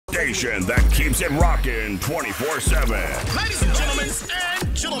station that keeps it rocking 24/7. Ladies and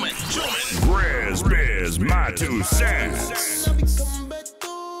gentlemen, Grizz Biz, my 2 cents.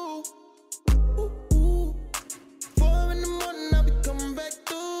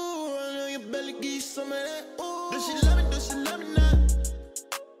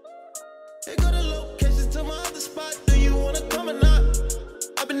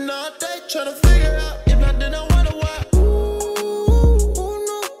 Trying to figure out if not, then I wonder why.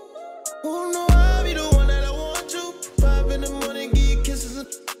 Who know I be the one that I want you. 5 in the morning, give you kisses and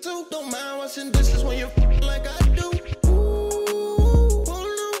 2. Don't mind washing dishes when you're like I do. Who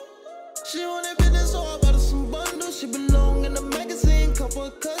knew? She wanted business, so I bought her some bundles. She belong in the magazine, couple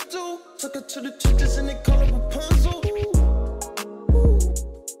of cuts too. Took her to the churches and they call her Rapunzel.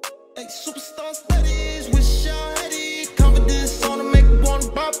 Hey, superstar studies, wish y'all had it. Confidence on to make me wanna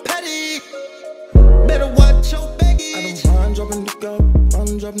buy petty. Better watch your baggage. I don't mind dropping the go.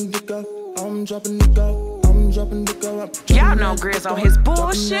 I'm dropping the go. I'm dropping the go. I'm dropping the go. Y'all know Grizz on his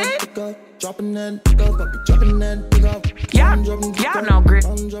bullshit. Dropping that go. Dropping that go. Y'all know Grizz.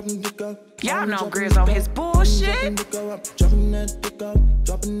 Y'all know Grizz on his bullshit. Dropping that go.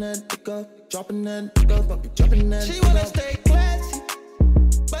 Dropping that go. Dropping that go. Dropping that. She wanna stay classy,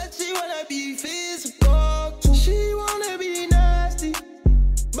 but she wanna be physical. She wanna be nasty,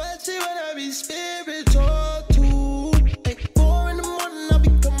 but she wanna be spiritual too. Hey, 4 in the morning, I'll be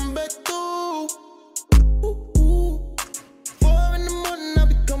coming back through. 4 in the morning, I'll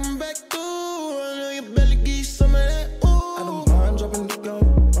be coming back through. I know your belly give you some of that. Ooh. I don't mind dropping the go.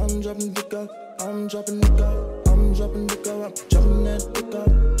 I'm dropping the go. I'm dropping the go. I'm dropping the go. I'm dropping that go.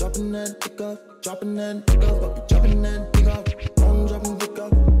 Dropping that go. Dropping that go. Dropping that go. I'm dropping the go.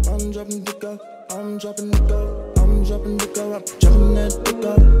 I'm dropping the go. I'm dropping the go. I'm dropping the go. I'm dropping that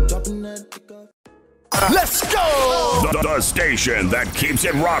go. Dropping that go. Let's go! The station that keeps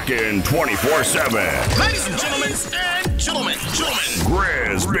it rocking 24/7. ladies and gentlemen,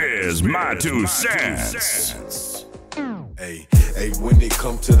 Grizz Biz, my 2 cents. Hey, when it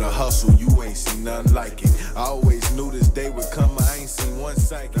come to the hustle, you ain't seen nothing like it. I always knew this day would come, I ain't seen one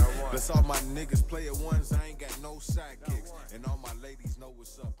psychic. Plus all my niggas play at once, I ain't got no sidekicks. And all my ladies know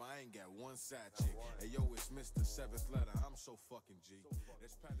what's up, I ain't got one side chick. Hey yo, it's Mr. 7th letter, I'm so fucking G.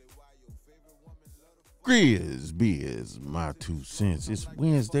 That's probably why your favorite woman love the Grizz Biz, my 2 cents. It's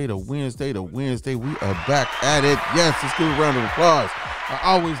Wednesday. We are back at it. Yes, let's give a round of applause. I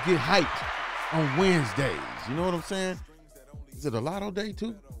always get hyped on Wednesdays. You know what I'm saying? Is it a lotto day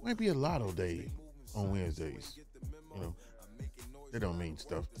too? Might be a lotto day on Wednesdays. You know, they don't mean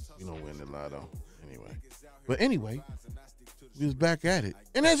stuff. You don't win the lotto anyway. But anyway, we was back at it.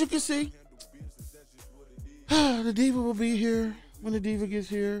 And as you can see, the diva will be here when the diva gets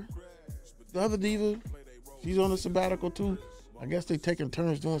here. The other diva, she's on a sabbatical too. I guess they taking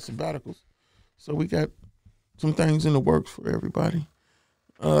turns doing sabbaticals. So we got some things in the works for everybody.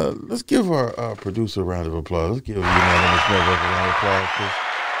 Let's give our producer a round of applause. Let's give Unanimous Network a round of applause, because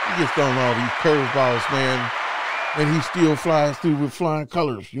he gets thrown all these curveballs, man, and he still flies through with flying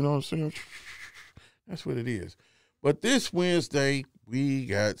colors. You know what I'm saying? That's what it is. But this Wednesday, we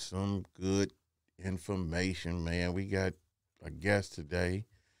got some good information, man. We got a guest today.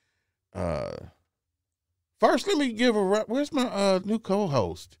 First, let me give where's my new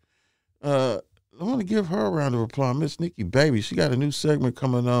co-host? I want to give her a round of applause. Mz Nikkii Baby. She got a new segment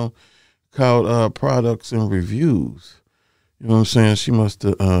coming on called Products and Reviews. You know what I'm saying? She must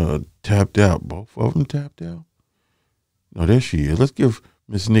have tapped out. Both of them tapped out? No, there she is. Let's give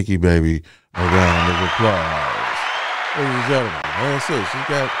Mz Nikkii Baby a round of applause. Ladies and gentlemen, like I said, she's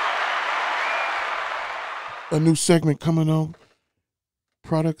got a new segment coming on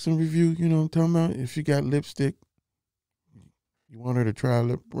Products and Review. You know what I'm talking about? If she got lipstick, you want her to try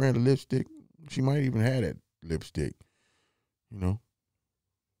a brand of lipstick, she might even have that lipstick, you know.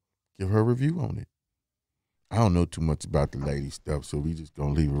 Give her a review on it. I don't know too much about the lady stuff, so we just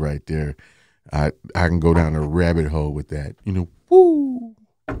gonna leave it right there. I can go down a rabbit hole with that, you know. Woo!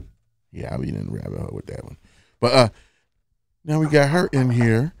 Yeah, I'll be in the rabbit hole with that one. But now we got her in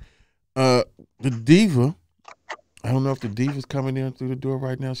here. The diva. I don't know if the diva's coming in through the door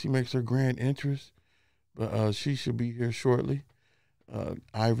right now. She makes her grand entrance, but she should be here shortly.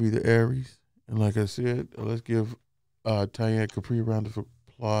 Ivory The Aries. And like I said, let's give Tyann Capri a round of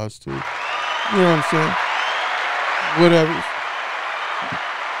applause too. You know what I'm saying? Whatever.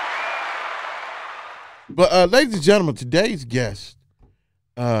 But ladies and gentlemen, today's guest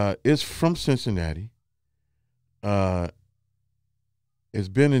is from Cincinnati. Has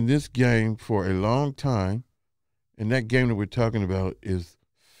been in this game for a long time. And that game that we're talking about is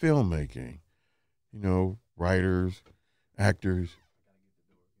filmmaking. You know, writers, actors.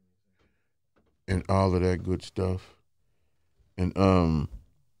 and all of that good stuff. And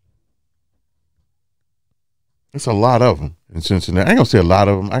it's a lot of them in Cincinnati. I ain't gonna say a lot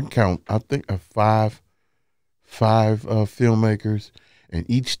of them. I can count. I think five filmmakers, and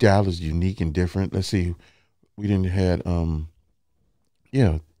each style is unique and different. Let's see, we didn't had 3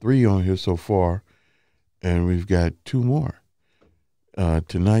 on here so far, and we've got 2 more.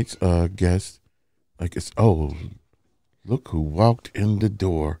 Tonight's guest, look who walked in the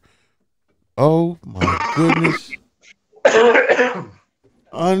door. Oh my goodness.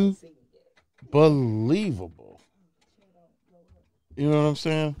 Unbelievable. You know what I'm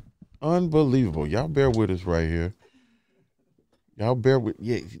saying? Unbelievable. Y'all bear with us right here. Y'all bear with.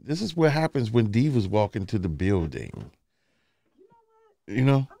 Yeah, this is what happens when divas walk into the building. You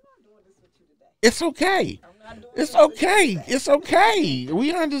know? It's okay. It's okay. It's okay.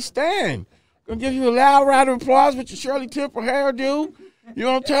 We understand. Gonna give you a loud round of applause with your Shirley Temple hairdo. You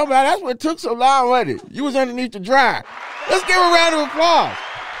know what I'm talking about? That's what took so long, wasn't it? You was underneath the dry. Let's give a round of applause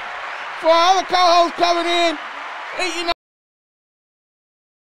for all the co-hosts coming in. Hey, you know.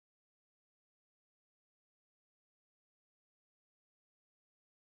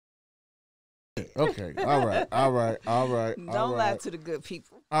 Okay. All right. Don't lie to the good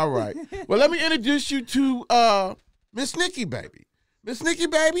people. All right. Well, let me introduce you to Mz Nikkii Baby. Mz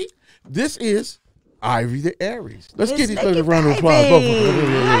Nikkii Baby, this is Ivory The Aries. Let's get each other a round of applause. How you doing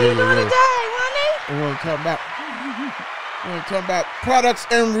today, honey? We want to talk about products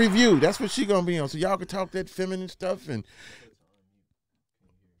and review. That's what she gonna be on. So y'all can talk that feminine stuff, and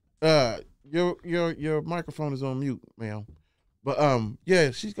your microphone is on mute, ma'am. But yeah,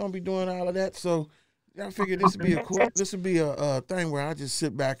 she's gonna be doing all of that. So y'all figure this would be a thing where I just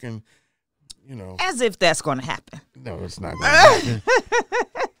sit back and, you know, as if that's gonna happen. No, it's not gonna happen.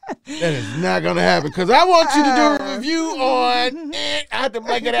 That is not gonna happen, because I want you to do a review on it. I have to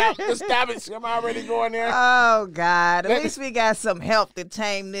break it out. Just stop it. I'm already going there. Oh God! At least we got some help to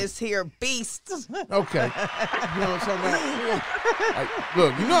tame this here beast. Okay. You know what I'm talking about?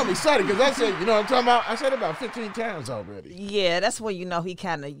 Look, you know I'm excited because I said, you know what I'm talking about? I said it about 15 times already. Yeah, that's when you know he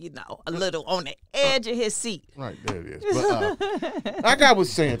kind of, a little on the edge of his seat. Right, there it is. But like I was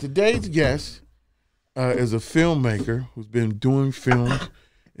saying, today's guest is a filmmaker who's been doing films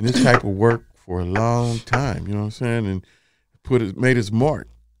and this type of work for a long time, you know what I'm saying, and made his mark.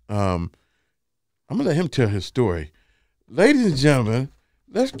 I'm gonna let him tell his story. Ladies and gentlemen,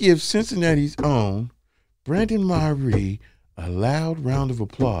 let's give Cincinnati's own Brandon Miree a loud round of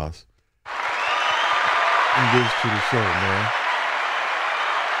applause. And this to the show, man.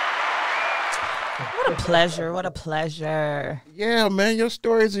 What a pleasure! What a pleasure! Yeah, man, your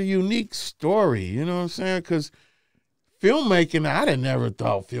story is a unique story. You know what I'm saying? Because filmmaking, I'd have never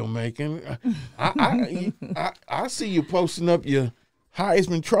thought filmmaking. I see you posting up your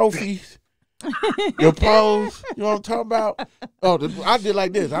Heisman trophies, your pose. You know what I'm talking about? Oh, I did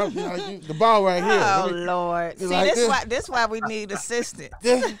like this. The ball right here. Oh Lord! See, like this why we need assistance.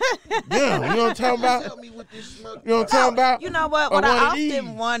 Yeah, you know what I'm talking about? Tell me what this smoke. You know what I'm talking about? You know what? Or What I one of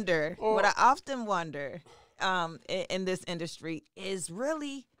often wonder, in this industry is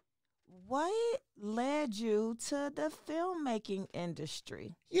really what led you to the filmmaking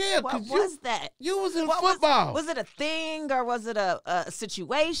industry. Yeah, what was that? You was in football. Was it a thing, or was it a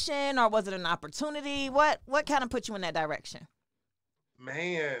situation, or was it an opportunity? What kind of put you in that direction?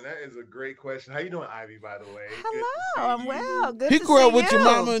 Man, that is a great question. How you doing, Ivy, by the way? Hello, I'm well. Good He to grew see up with you. your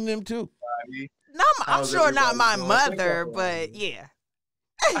mama and them too. No, I'm How's sure not my everybody doing? mother, but yeah.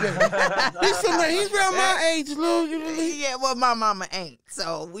 He's around my age, Lou. Yeah, well, my mama ain't,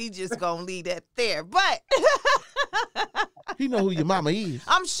 so we just gonna leave that there. But He know who your mama is.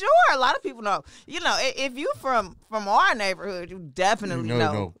 I'm sure a lot of people know. You know, if you from our neighborhood, you definitely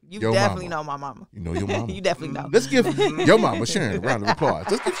know. You definitely know my mama. You know your mama. You definitely know. Let's give your mama Sharon a round of applause.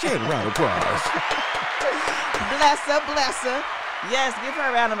 Let's give Sharon a round of applause. Bless her. Yes, give her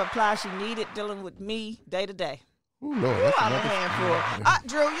a round of applause. She needed dealing with me day to day. Ooh, Lord, Ooh, that's I'm a another- handful.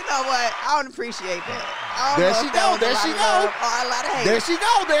 Drew, you know what? I don't appreciate that. I don't There know she if that go, was there a lot she of go. love or a lot of hate. There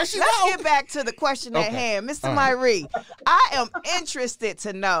she Let's go. get back to the question at Okay. hand. Mr. All right. Miree, I am interested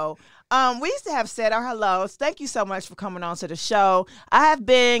to know. We used to have said our hellos. Thank you so much for coming on to the show. I have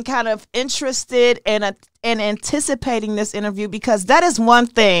been kind of interested in anticipating this interview because that is one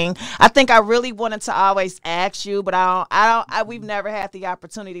thing I think I really wanted to always ask you, but we've never had the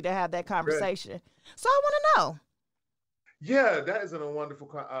opportunity to have that conversation. So I want to know. Yeah, that is a wonderful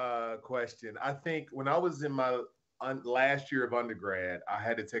question. I think when I was in my last year of undergrad, I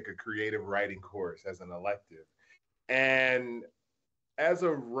had to take a creative writing course as an elective. And as a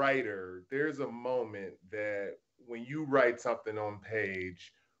writer, there's a moment that when you write something on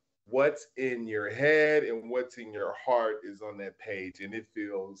page, what's in your head and what's in your heart is on that page, and it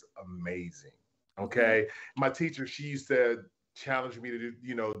feels amazing. Okay. My teacher, she used to challenge me to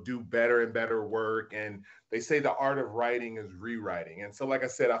do, do better and better work. And they say the art of writing is rewriting. And so, like I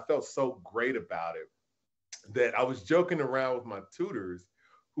said, I felt so great about it that I was joking around with my tutors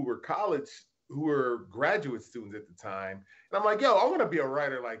who were graduate students at the time. And I'm like, yo, I want to be a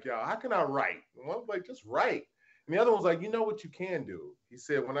writer like y'all. How can I write? And one was like, just write. And the other one's like, you know what you can do? He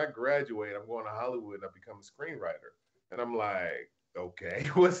said, when I graduate, I'm going to Hollywood and I become a screenwriter. And I'm like, okay,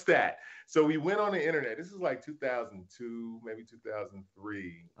 what's that? So we went on the internet. This is like 2002, maybe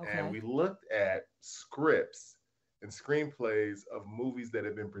 2003. Okay. And we looked at scripts and screenplays of movies that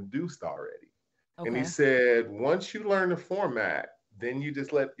have been produced already. Okay. And he said, once you learn the format, then you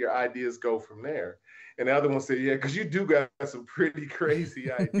just let your ideas go from there. And the other one said, yeah, because you do got some pretty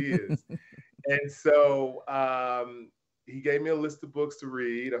crazy ideas. And so he gave me a list of books to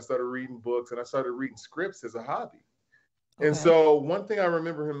read. I started reading books and I started reading scripts as a hobby. Okay. And so one thing I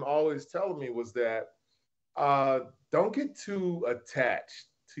remember him always telling me was that don't get too attached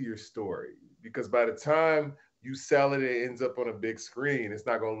to your story, because by the time you sell it, it ends up on a big screen. It's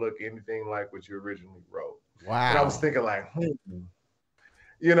not going to look anything like what you originally wrote. Wow. And I was thinking like,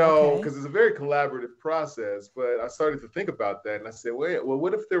 because it's a very collaborative process. But I started to think about that. And I said, well,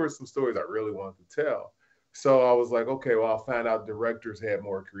 what if there were some stories I really wanted to tell? So I was like, okay, well, I found out directors had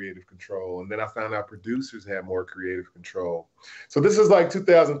more creative control. And then I found out producers had more creative control. So this is like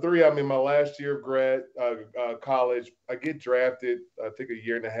 2003. I'm in my last year of college. I get drafted, I think a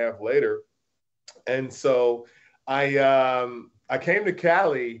year and a half later. And so I came to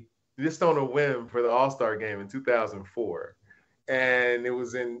Cali just on a whim for the All-Star game in 2004. And it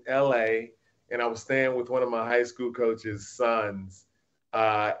was in LA. And I was staying with one of my high school coach's sons.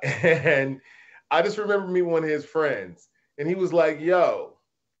 And I just remember meeting one of his friends, and he was like, yo,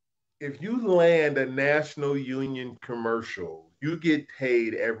 if you land a National Union commercial, you get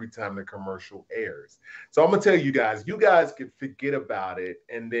paid every time the commercial airs. So I'm going to tell you guys can forget about it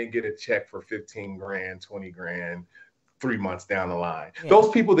and then get a check for 15 grand, 20 grand, 3 months down the line. Yeah. Those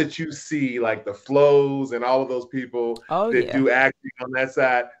people that you see, like the Flows and all of those people do acting on that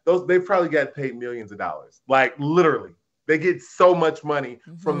side, they probably got paid millions of dollars, like literally. They get so much money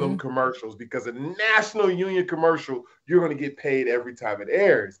from them commercials, because a National Union commercial, you're going to get paid every time it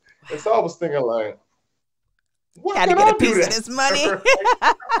airs. And so I was thinking like, what can I do? Got to get a piece of this money.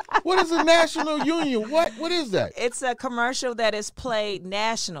 What is a National Union? What is that? It's a commercial that is played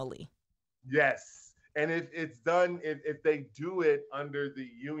nationally. Yes. And if it's done, if they do it under the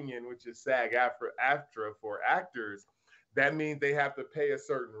union, which is SAG-AFTRA for actors, that means they have to pay a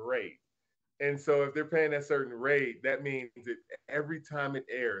certain rate. And so if they're paying a certain rate, that means that every time it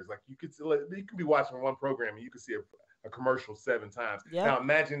airs, like you could be watching one program and you could see a commercial 7 times. Yep. Now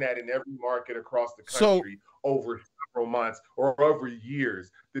imagine that in every market across the country over several months or over years.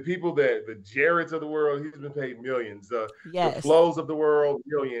 The people the Jareds of the world, he's been paid millions. The Flows of the world,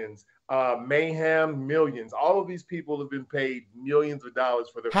 millions. Mayhem, millions. All of these people have been paid millions of dollars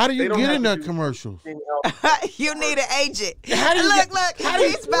for their. How do you get in that commercial? You need an agent. Look,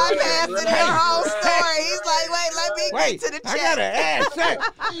 he's bypassing your whole story. He's like, wait, let me get to the check. I gotta ask that.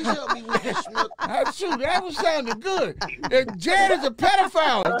 Please help me with this. Shoot, that was sounding good. If Jared is a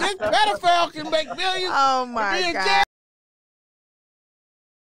pedophile, if this pedophile can make millions. Oh my God.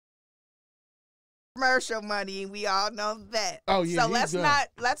 Commercial money, we all know that. Oh yeah. So let's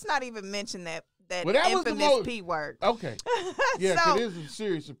not even mention that infamous P word. Okay. Yeah, so, it is a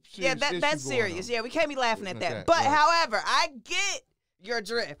serious yeah, that's serious. Yeah, we can't be laughing at that. But however, I get your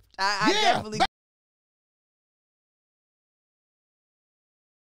drift. I definitely.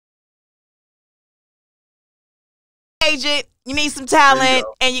 Agent, you need some talent,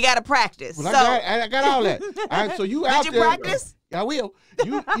 and you got to practice. Well, I got all that. All right, so you out there? Did you practice? I will.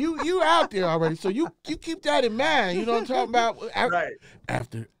 You out there already, so you keep that in mind. You know what I'm talking about? Right.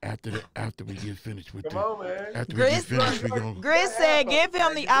 After we get finished with after we get finished, Grizz said, give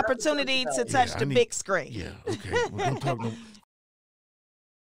him the opportunity to touch the big screen. Yeah. Okay. We're gonna talk no.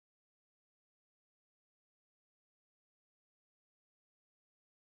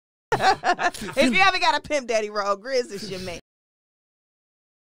 If you haven't got a pimp daddy role, Grizz is your man.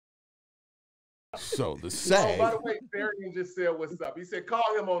 So the SAG. Oh, by the way, Zarian just said what's up. He said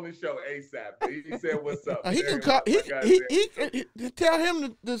call him on the show ASAP. He said what's up. He can call. He tell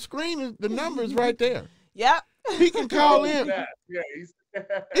him the screen is the numbers right there. Yep. He can call in. Yeah,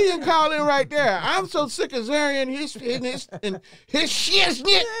 he can call in right there. I'm so sick of Zarian and his shit,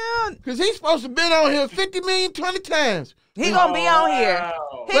 because he's supposed to been on here 50 million 20 times. He gonna be on here.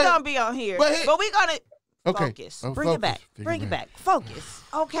 He gonna be on here. But we gonna. Okay. Focus. Oh, Bring focus. it back. Figure Bring it it back. Focus.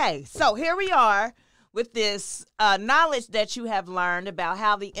 Okay. So here we are with this knowledge that you have learned about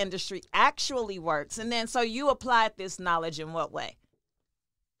how the industry actually works. And then so you applied this knowledge in what way?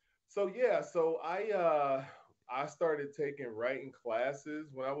 So I started taking writing classes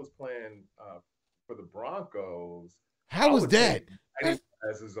when I was playing for the Broncos. How was that? Writing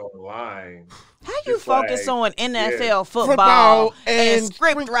classes online. How you focus on NFL Football and and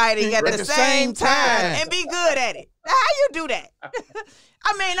script writing at at the same time and be good at it? How you do that?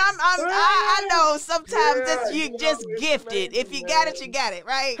 I mean, I know sometimes you just gifted. If you got it, you got it,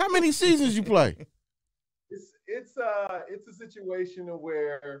 right? How many seasons you play? It's a situation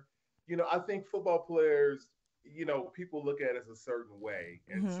where, I think football players, people look at it as a certain way.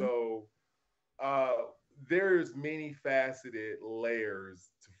 And so there's many faceted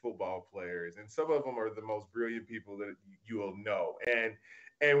layers to football players. And some of them are the most brilliant people that you'll know. And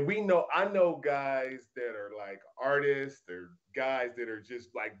I know guys that are like artists, or guys that are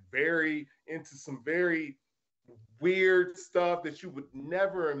just like very into some very weird stuff that you would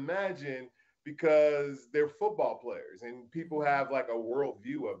never imagine because they're football players and people have like a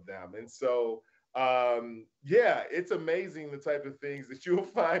worldview of them. And so, it's amazing the type of things that you'll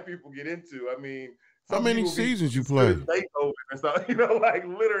find people get into. I mean, how many seasons you play? And stuff, like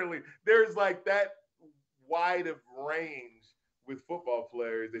literally there's like that wide of range with football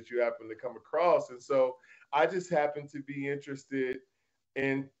players that you happen to come across. And so I just happen to be interested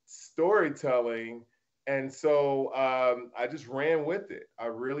in storytelling. And so I just ran with it. I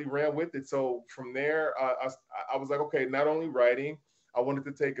really ran with it. So from there, I was like, okay, not only writing, I wanted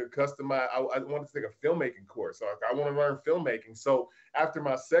to take I wanted to take a filmmaking course. I want to learn filmmaking. So after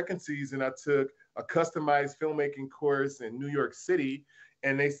my second season, I took a customized filmmaking course in New York City.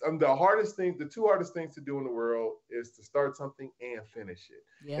 And the two hardest things to do in the world is to start something and finish it.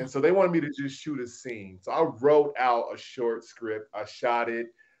 Yeah. And so they wanted me to just shoot a scene. So I wrote out a short script. I shot it.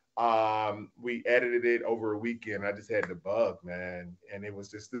 We edited it over a weekend. I just had the bug, man. And it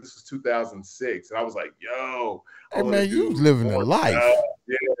was this was 2006. And I was like, yo. Hey, man, you was living a life.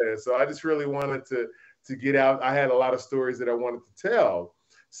 Yeah. So I just really wanted to get out. I had a lot of stories that I wanted to tell.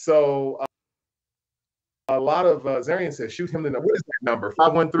 So a lot of Zarian says, shoot him the number. What is that number?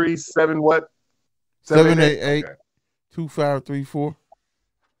 513-7 what? 788-2534.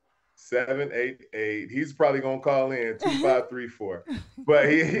 788. He's probably gonna call in 2534, but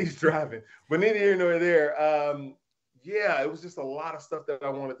he's driving. But neither here nor there. It was just a lot of stuff that I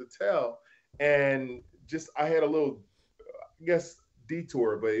wanted to tell, and just I had a little, I guess,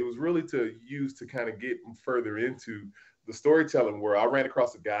 detour, but it was really to use to kind of get further into the storytelling world. I ran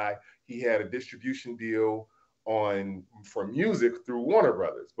across a guy. He had a distribution deal for music through Warner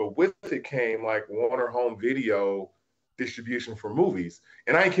Brothers, but with it came like Warner Home Video distribution for movies.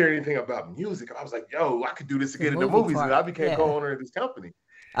 And I didn't care anything about music. I was like, yo, I could do this to get into movies. And I became co-owner of this company.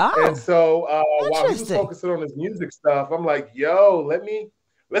 Oh, and so while he was focusing on his music stuff, I'm like, yo,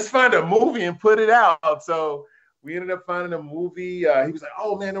 let's find a movie and put it out. So we ended up finding a movie. He was like,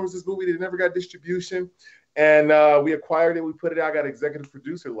 oh man, there was this movie that never got distribution. And we acquired it. We put it out, got an executive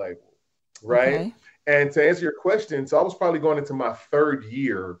producer label, right? Okay. And to answer your question, so I was probably going into my third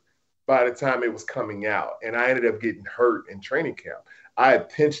year by the time it was coming out. And I ended up getting hurt in training camp. I had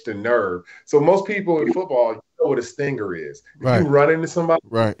pinched a nerve. So most people in football, you know what a stinger is. If you run into somebody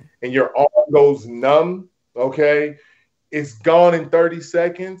and your arm goes numb, okay, it's gone in 30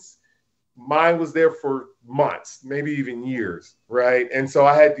 seconds. Mine was there for months, maybe even years, right? And so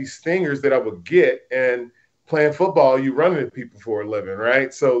I had these stingers that I would get, and playing football, you run into people for a living,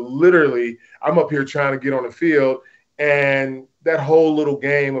 right? So literally, I'm up here trying to get on the field, and that whole little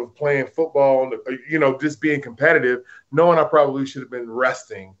game of playing football, just being competitive, knowing I probably should have been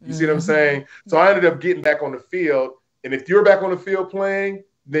resting. You see what I'm saying? So I ended up getting back on the field, and if you're back on the field playing,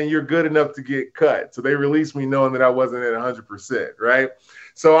 then you're good enough to get cut. So they released me knowing that I wasn't at 100%, right?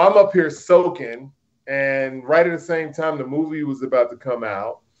 So I'm up here soaking, and right at the same time, the movie was about to come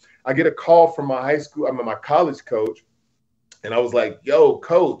out. I get a call from my college coach, and I was like, yo,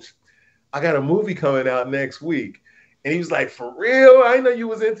 coach, I got a movie coming out next week. And he was like, for real? I didn't know you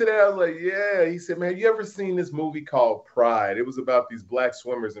was into that. I was like, yeah. He said, man, you ever seen this movie called Pride? It was about these black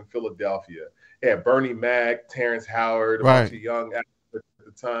swimmers in Philadelphia. It had Bernie Mac, Terrence Howard, a bunch of young actors at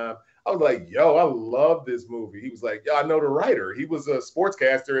the time. I was like, yo, I love this movie. He was like, yo, I know the writer. He was a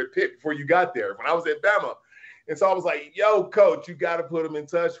sportscaster at Pitt before you got there when I was at Bama. And so I was like, yo, coach, you got to put him in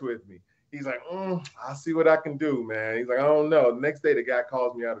touch with me. He's like, I'll see what I can do, man. He's like, I don't know. The next day, the guy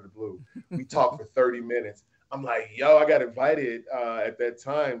calls me out of the blue. We talked for 30 minutes. I'm like, yo, I got invited at that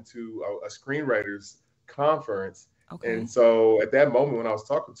time to a screenwriters conference. Okay. And so at that moment when I was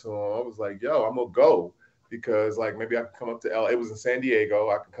talking to him, I was like, yo, I'm going to go. because like maybe I could come up to LA. It was in San Diego.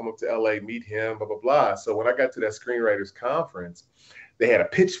 I could come up to LA, meet him, blah, blah, blah. So when I got to that screenwriters conference, they had a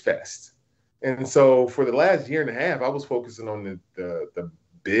pitch fest. And so for the last year and a half, I was focusing on the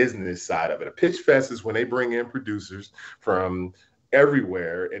business side of it. A pitch fest is when they bring in producers from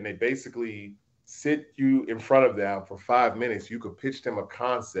everywhere and they basically sit you in front of them for 5 minutes. You could pitch them a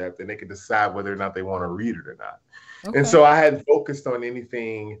concept and they could decide whether or not they want to read it or not. Okay. And so I hadn't focused on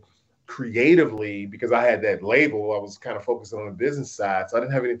anything creatively because I had that label. I was kind of focused on the business side. So I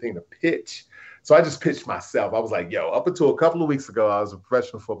didn't have anything to pitch. So I just pitched myself. I was like, yo, up until a couple of weeks ago, I was a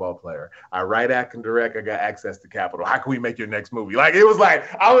professional football player. I write, act, and direct. I got access to capital. How can we make your next movie? Like, it was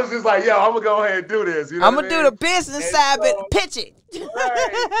like, I was just like, yo, I'm going to go ahead and do this. You know I'm going to do the business side, but pitch it.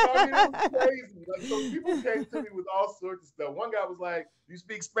 Right. So, I mean, it was crazy. Like, so people came to me with all sorts of stuff. One guy was like, you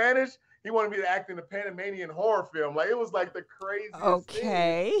speak Spanish? He wanted me to act in a Panamanian horror film. Like, it was like the craziest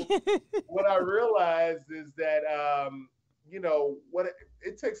thing. What I realized is that, you know,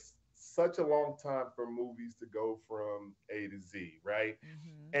 it takes such a long time for movies to go from A to Z, right?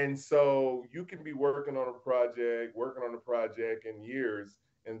 Mm-hmm. And so you can be working on a project in years,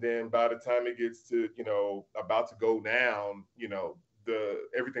 and then by the time it gets to, you know, about to go down, you know, the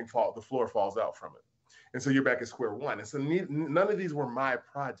floor falls out from it. And so you're back at square one. And so none of these were my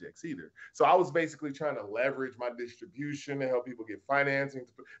projects either. So I was basically trying to leverage my distribution to help people get financing.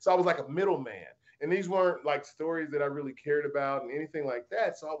 So I was like a middleman. And these weren't like stories that I really cared about and anything like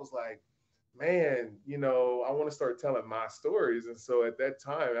that. So I was like, man, you know, I want to start telling my stories. And so at that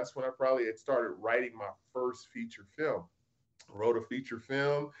time, that's when I probably had started writing my first feature film. Wrote a feature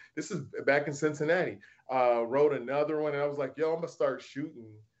film. This is back in Cincinnati. Wrote another one. And I was like, yo, I'm going to start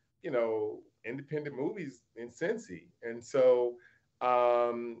shooting, you know, independent movies in Cincy. And so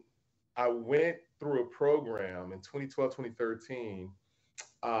I went through a program in 2012, 2013.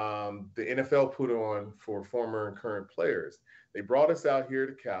 The NFL put on for former and current players. They brought us out here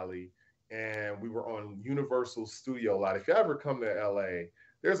to Cali, and we were on Universal Studio Lot. If you ever come to LA,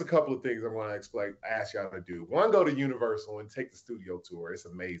 there's a couple of things I want to ask y'all to do. One, go to Universal and take the studio tour. It's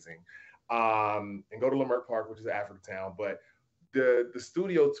amazing. And go to Leimert Park, which is Africa Town. But the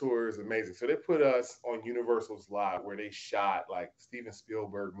studio tour is amazing. So they put us on Universal's lot where they shot like Steven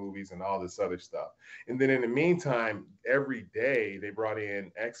Spielberg movies and all this other stuff. And then in the meantime, every day they brought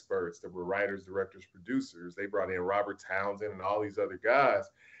in experts that were writers, directors, producers. They brought in Robert Townsend and all these other guys,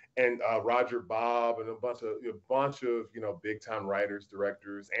 and Roger Bob and a bunch of you know, big time writers,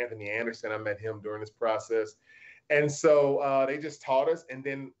 directors. Anthony Anderson, I met him during this process. And so they just taught us, and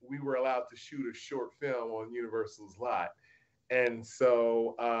then we were allowed to shoot a short film on Universal's lot. And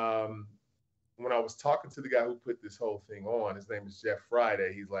so when I was talking to the guy who put this whole thing on, his name is Jeff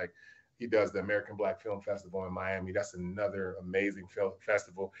Friday. He's like, he does the American Black Film Festival in Miami. That's another amazing film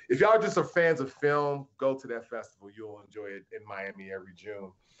festival. If y'all just are fans of film, go to that festival. You'll enjoy it in Miami every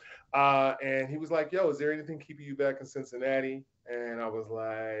June. And he was like, yo, is there anything keeping you back in Cincinnati? And I was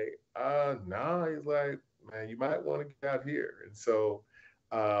like, no. He's like, man, you might want to get out here. And so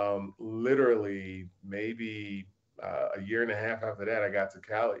literally maybe a year and a half after that, I got to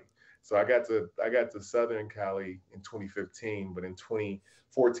Cali. So I got to Southern Cali in 2015, but in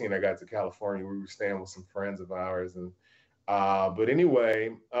 2014, I got to California. We were staying with some friends of ours. And but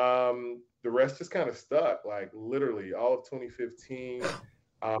anyway, the rest just kind of stuck, like literally all of 2015.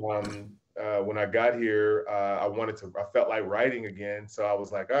 When I got here, I felt like writing again. So I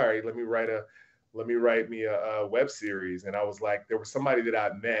was like, all right, let me write me a web series. And I was like, there was somebody that I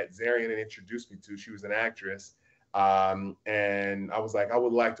met, Zarian had introduced me to. She was an actress. And I was like, I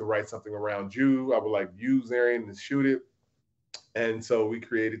would like to write something around you. I would like you, Zarian, to shoot it. And so we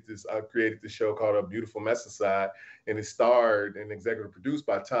created this show called A Beautiful Mess Aside, and it starred and executive produced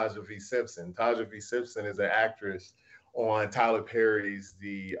by Taja V. Simpson. Taja V. Simpson is an actress on Tyler Perry's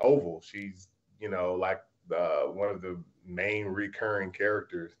The Oval. She's, you know, like one of the main recurring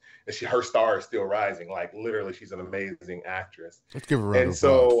characters, and her star is still rising. Like literally, she's an amazing actress. Let's give her a round and of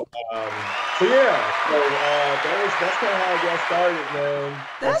so, applause. That's kind of how I got started, man.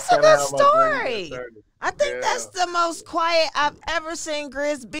 That's a good story. I think that's the most quiet I've ever seen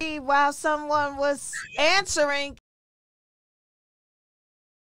GRIZZB while someone was answering.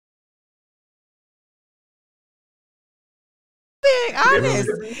 Being honest,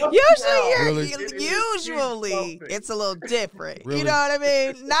 usually it's a little different. Really? You know what I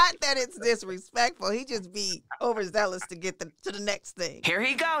mean? Not that it's disrespectful. He just be overzealous to get to the next thing. Here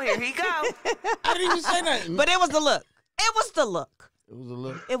he go. I didn't even say nothing. But it was the look. It was the look. It was a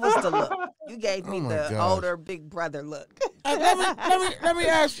look. It was the look. You gave me the gosh. older big brother look. Let me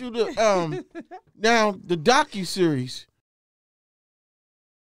ask you now the docuseries.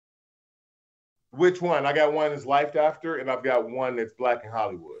 Which one? I got one that's Life After, and I've got one that's Black in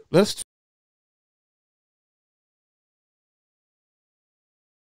Hollywood. Let's.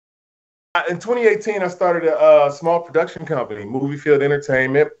 In 2018, I started a small production company, Movie Field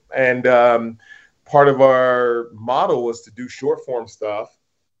Entertainment, and part of our model was to do short form stuff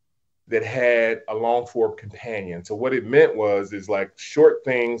that had a long form companion. So what it meant is like short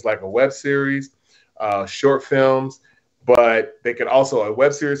things like a web series, short films, but they could also, a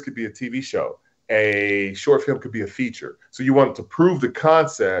web series could be a TV show. A short film could be a feature. So you wanted to prove the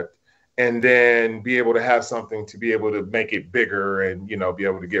concept and then be able to have something to be able to make it bigger and, you know, be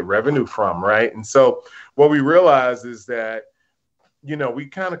able to get revenue from, right? And so what we realized is that, you know, we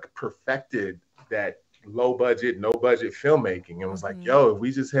kind of perfected that low budget, no budget filmmaking, and was like, yo, if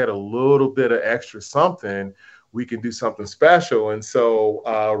we just had a little bit of extra something, we can do something special. And so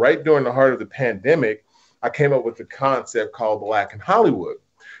right during the heart of the pandemic, I came up with a concept called Black in Hollywood.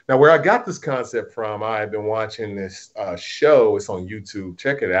 Now, where I got this concept from, I've been watching this show. It's on YouTube.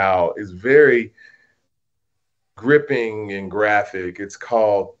 Check it out. It's very gripping and graphic. It's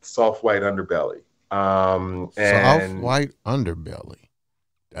called Soft White Underbelly. Soft White Underbelly.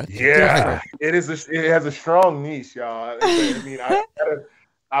 That's it is. It has a strong niche, y'all. I mean,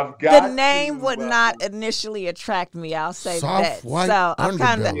 I've got the name would not initially attract me. I'll say Soft that. White So I'm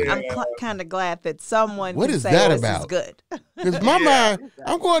Underbelly. kind of glad that someone. What can is say, that this about? Is good. Because my mind,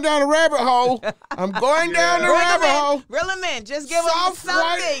 I'm going down a rabbit hole. I'm going down the rabbit hole. Reel him in. Just give him Soft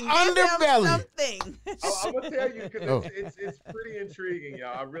something. White Underbelly. Something. I'm gonna tell you because it's pretty intriguing,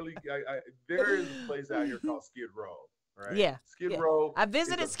 y'all. There is a place out here called Skid Row. Right? Yeah. Skid Row. I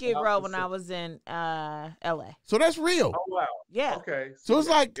visited Skid Row when I was in LA. So that's real. Oh wow. Yeah. Okay. So it's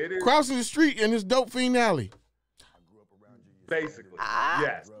like crossing the street in this dope fiend alley. Basically.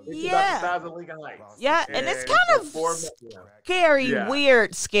 Yes. It's yeah. about the size of Lincoln Heights. Yeah, and it's kind of scary,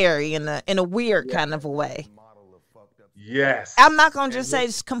 weird, scary in a weird kind of a way. Yes. I'm not gonna just say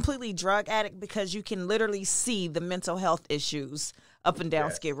it's completely drug addict because you can literally see the mental health issues up and down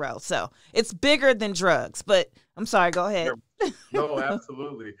Skid Row. So it's bigger than drugs. But I'm sorry, go ahead. No,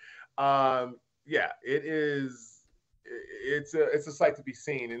 absolutely. Yeah, it is. It's a sight to be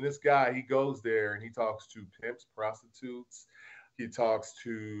seen. And this guy, he goes there and he talks to pimps, prostitutes. He talks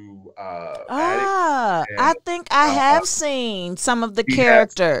to addicts. And, I think I have seen some of the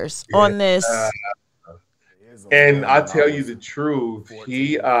characters on this. And I tell you the truth,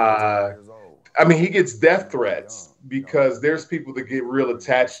 he gets death threats because there's people that get real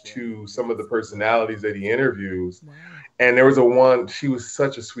attached to some of the personalities that he interviews. And there was one, she was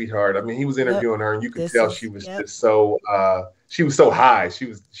such a sweetheart. I mean, he was interviewing her and you could tell she was just so, she was so high. She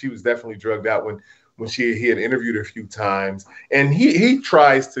was definitely drugged out when he had interviewed her a few times. And he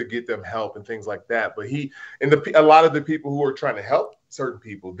tries to get them help and things like that. But a lot of the people who are trying to help certain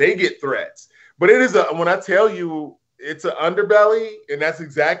people, they get threats. But it is when I tell you, it's an underbelly, and that's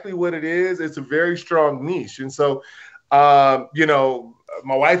exactly what it is. It's a very strong niche. And so, you know,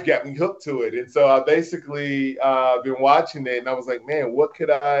 my wife got me hooked to it. And so I basically been watching it and I was like, man, what could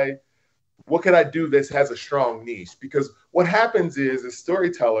I do that has a strong niche? Because what happens is as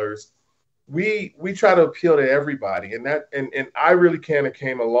storytellers, we try to appeal to everybody. And I really kind of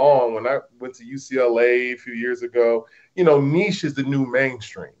came along when I went to UCLA a few years ago. You know, niche is the new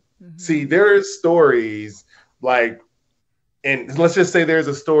mainstream. Mm-hmm. See, there is stories like, and let's just say there's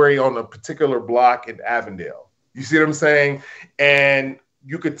a story on a particular block in Avondale. You see what I'm saying? And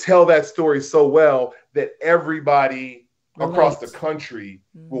you could tell that story so well that everybody across the country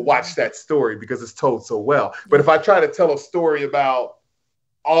will watch that story because it's told so well. But if I try to tell a story about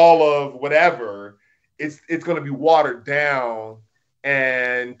all of whatever, it's going to be watered down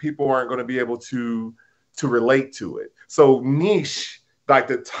and people aren't going to be able to relate to it. So niche, like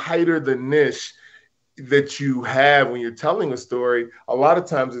the tighter the niche that you have when you're telling a story, a lot of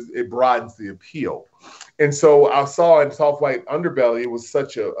times it broadens the appeal. And so I saw in Soft White Underbelly, it was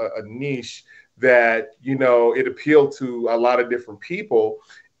such a niche that, you know, it appealed to a lot of different people.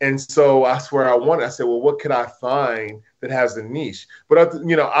 And so that's where I said, well, what could I find that has a niche? But,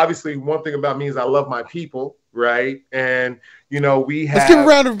 you know, obviously one thing about me is I love my people, right? And, you know, let's give a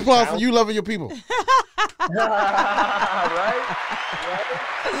round of applause for you loving your people. Right?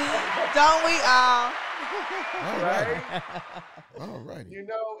 Don't we all? Right? All right. You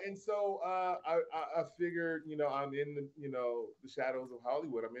know, and so I figured, you know, I'm in the shadows of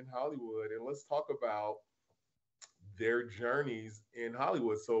Hollywood. I'm in Hollywood, and let's talk about their journeys in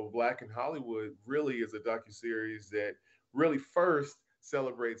Hollywood. So Black in Hollywood really is a docuseries that really first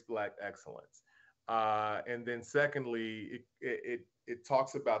celebrates Black excellence. And then secondly, it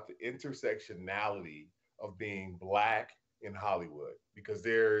talks about the intersectionality of being Black in Hollywood, because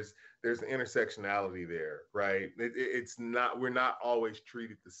there's an intersectionality there, right? It's not, we're not always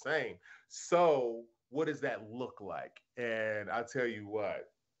treated the same. So what does that look like? And I tell you what,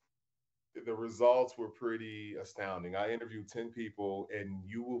 the results were pretty astounding. I interviewed 10 people, and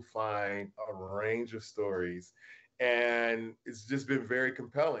you will find a range of stories, and it's just been very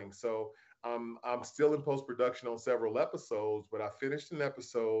compelling. So I'm still in post-production on several episodes, but I finished an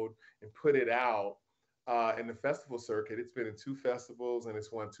episode and put it out in the festival circuit. It's been in 2 festivals, and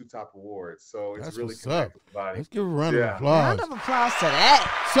it's won 2 top awards. So it's That's really what's up. everybody. Let's give a round of applause. Round of applause to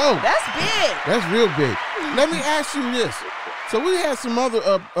that. So That's big. that's real big. Let me ask you this. So we had some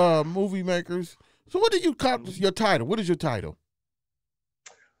other movie makers. So what did you call your title? What is your title?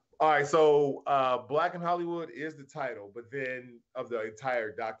 All right, so Black in Hollywood is the title, but then of the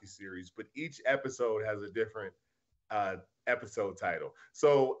entire docuseries, but each episode has a different episode title.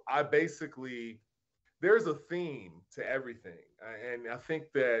 So I basically, there's a theme to everything. And I think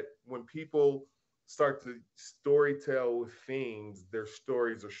that when people start to storytell with themes, their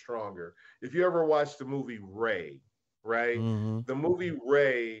stories are stronger. If you ever watched the movie Ray, right? Mm-hmm. The movie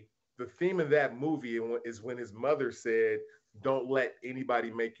Ray, the theme of that movie is when his mother said, don't let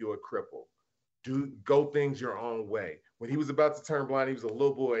anybody make you a cripple. Go things your own way. When he was about to turn blind, he was a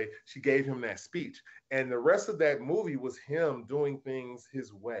little boy, she gave him that speech. And the rest of that movie was him doing things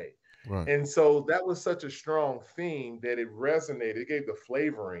his way. Right. And so that was such a strong theme that it resonated. It gave the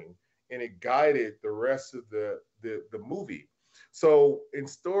flavoring, and it guided the rest of the movie. So in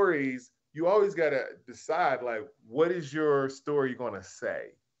stories, you always got to decide, like, what is your story going to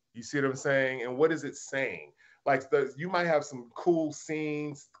say? You see what I'm saying? And what is it saying? Like, you might have some cool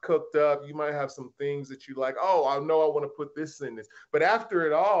scenes cooked up. You might have some things that you like, oh, I know I want to put this in this. But after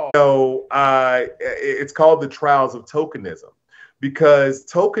it all, it's called the trials of tokenism. Because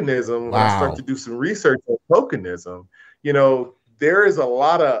tokenism, when I start to do some research on tokenism, there is a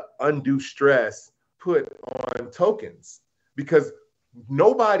lot of undue stress put on tokens, because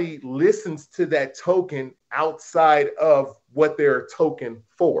nobody listens to that token outside of what they're a token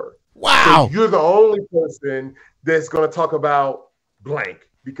for. Wow. So you're the only person that's going to talk about blank,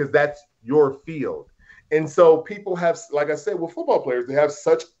 because that's your field. And so people have, like I said, with football players, they have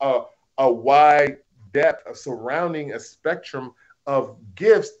such a wide depth of surrounding a spectrum of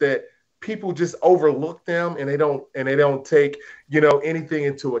gifts that people just overlook them, and they don't take, anything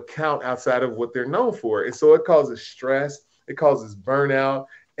into account outside of what they're known for. And so it causes stress, it causes burnout,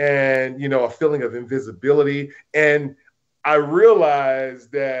 and, a feeling of invisibility. And I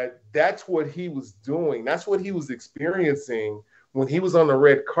realized that that's what he was doing. That's what he was experiencing when he was on the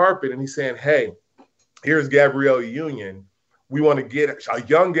red carpet, and he's saying, hey, here's Gabrielle Union. We want to get a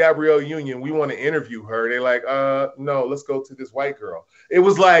young Gabrielle Union. We want to interview her. They're like, no, let's go to this white girl. It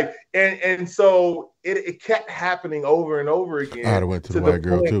was like, and so it kept happening over and over again. I went to the white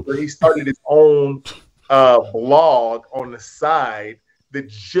girl too. Where he started his own blog on the side that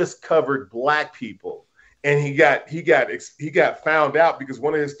just covered Black people. And he got found out because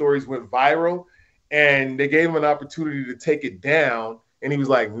one of his stories went viral, and they gave him an opportunity to take it down. And he was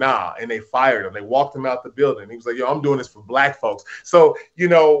like, nah, and they fired him. They walked him out the building. He was like, yo, I'm doing this for Black folks. So,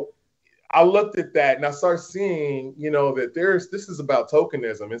 I looked at that, and I started seeing, that this is about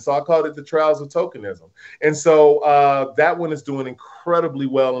tokenism. And so I called it the trials of tokenism. And so that one is doing incredibly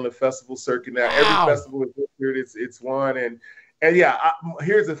well on the festival circuit now. Wow. Every festival it's won. And yeah,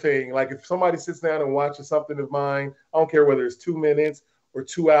 here's the thing. Like, if somebody sits down and watches something of mine, I don't care whether it's 2 minutes or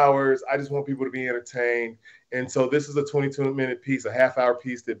 2 hours. I just want people to be entertained. And so this is a 22-minute piece, a half-hour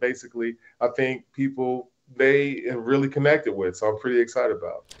piece that basically I think they have really connected with. So I'm pretty excited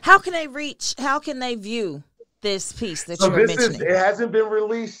about. How can they view this piece that you're mentioning? It hasn't been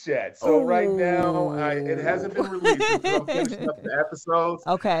released yet. So right now, it hasn't been released. I'm finishing up the episodes.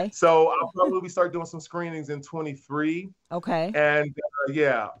 Okay. So I'll probably start doing some screenings in 23. Okay. And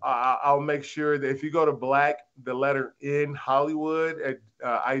I'll make sure that if you go to Black, the letter in Hollywood at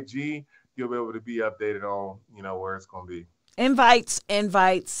IG, you'll be able to be updated on, where it's going to be. Invites. Yeah,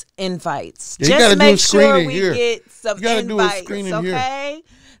 Just make sure we get some invites, okay? Here.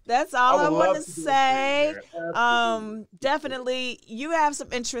 That's all I want to say. Definitely, you have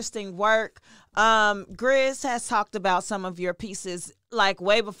some interesting work. Grizz has talked about some of your pieces like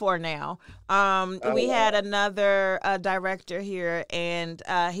way before now. We had another director here, and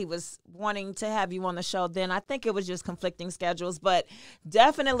he was wanting to have you on the show then. I think it was just conflicting schedules, but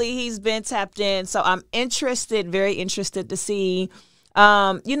definitely he's been tapped in. So I'm very interested to see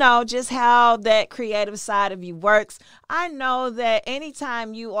just how that creative side of you works. I know that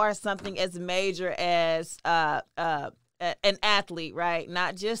anytime you are something as major as an athlete, right?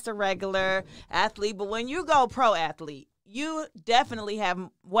 Not just a regular athlete, but when you go pro athlete, you definitely have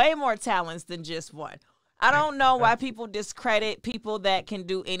way more talents than just one. I don't know why people discredit people that can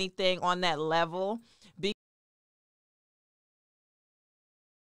do anything on that level.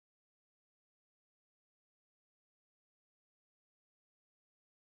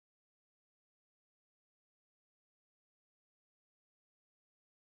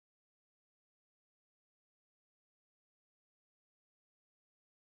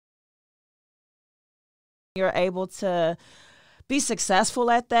 You're able to be successful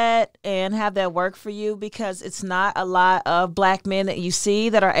at that and have that work for you, because it's not a lot of black men that you see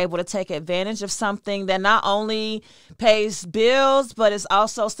that are able to take advantage of something that not only pays bills, but it's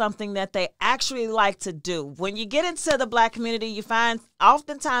also something that they actually like to do. When you get into the black community, you find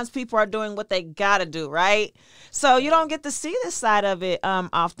oftentimes people are doing what they gotta do, right? So you don't get to see this side of it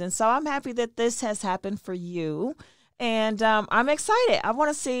often. So I'm happy that this has happened for you. And I'm excited. I want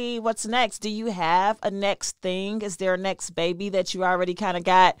to see what's next. Do you have a next thing? Is there a next baby that you already kind of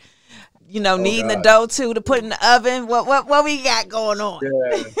got, needing the dough to put in the oven? What we got going on?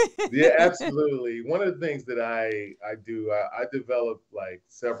 Yeah, absolutely. One of the things that I do, I develop like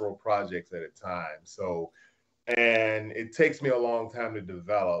several projects at a time. So, and it takes me a long time to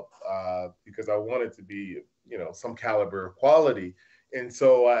develop because I want it to be, some caliber of quality. And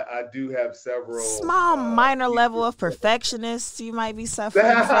so I do have several small, minor level of perfectionists you might be suffering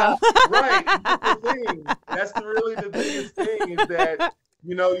from. Right. That's the thing. That's really the biggest thing is that,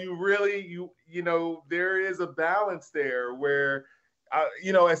 there is a balance there where,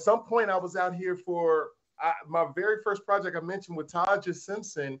 at some point I was out here for my very first project I mentioned with Taja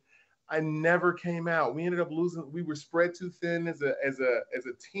Simpson. I never came out. We ended up losing. We were spread too thin as a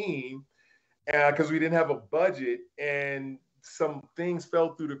team because we didn't have a budget, and some things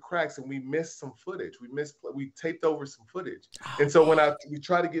fell through the cracks and we missed some footage. We taped over some footage. And so when we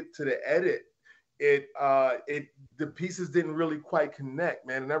tried to get to the edit, the pieces didn't really quite connect,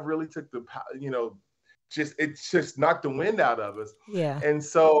 man. And that really took it just knocked the wind out of us. Yeah. And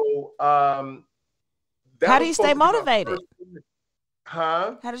so, how do you stay motivated?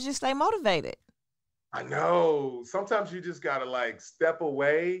 How did you stay motivated? I know. Sometimes you just gotta step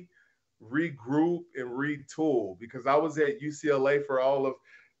away, regroup and retool, because I was at UCLA for all of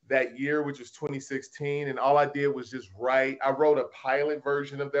that year, which was 2016, and all I did was just write. I wrote a pilot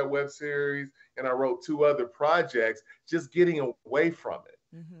version of that web series, and I wrote 2 other projects, just getting away from it.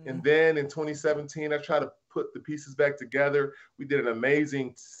 Mm-hmm. And then in 2017, I tried to put the pieces back together. We did an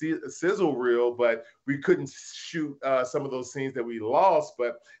amazing sizzle reel, but we couldn't shoot some of those scenes that we lost,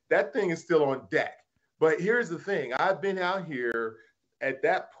 but that thing is still on deck. But here's the thing. I've been out here at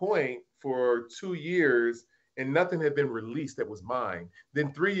that point for 2 years and nothing had been released that was mine.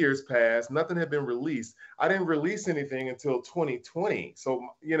 Then 3 years passed, nothing had been released. I didn't release anything until 2020. So,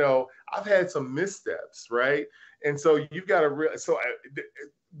 I've had some missteps, right? And so you've got to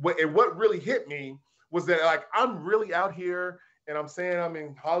what really hit me was that I'm really out here and I'm saying I'm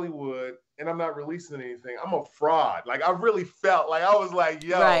in Hollywood and I'm not releasing anything. I'm a fraud. I really felt like I was like,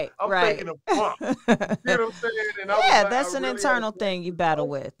 yo, I'm faking a pump. You know what I'm saying? And that's an internal thing you battle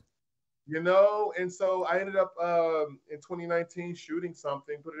with. And so I ended up in 2019 shooting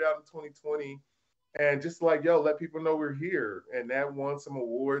something, put it out in 2020, and just let people know we're here. And that won some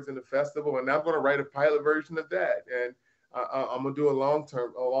awards in the festival. And I'm going to write a pilot version of that. And I'm going to do a long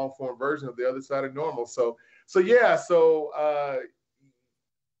form version of The Other Side of Normal. So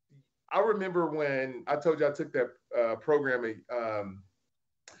I remember when I told you I took that program at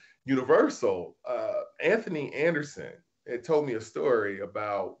Universal, Anthony Anderson had told me a story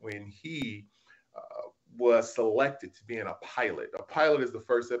about when he was selected to be in a pilot. A pilot is the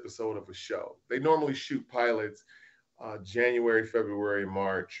first episode of a show. They normally shoot pilots January, February,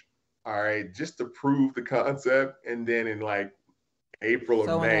 March, all right, just to prove the concept. And then in April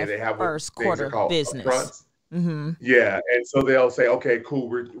or May, they have first quarter business. Mm-hmm. Yeah, and so they'll say, okay, cool,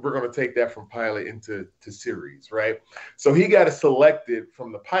 we're going to take that from pilot into series, right? So he got selected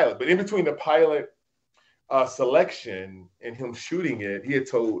from the pilot, but in between the pilot selection and him shooting it, he had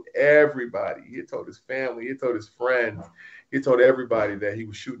told everybody, he had told his family, he had told his friends, he had told everybody that he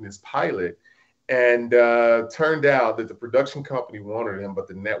was shooting his pilot. And turned out that the production company wanted him, but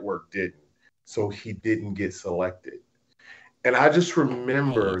the network didn't. So he didn't get selected. And I just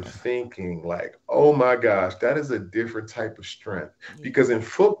remember thinking oh my gosh, that is a different type of strength. Because in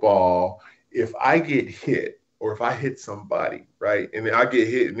football, if I get hit or if I hit somebody, right, and I get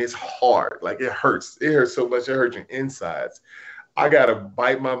hit and it's hard, it hurts so much, it hurts your insides. I got to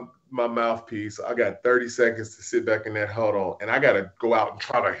bite my mouthpiece. I got 30 seconds to sit back in that huddle, and I got to go out and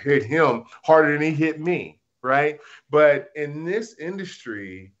try to hit him harder than he hit me, right? But in this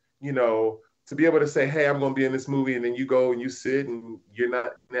industry, to be able to say, hey, I'm going to be in this movie, and then you go and you sit and you're not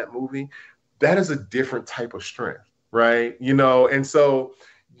in that movie, that is a different type of strength, right? You know, and so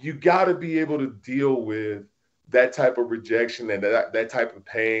you got to be able to deal with that type of rejection and that type of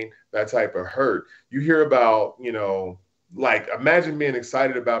pain, that type of hurt. You hear about, you know, like imagine being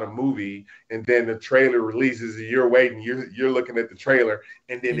excited about a movie and then the trailer releases and you're waiting, you're looking at the trailer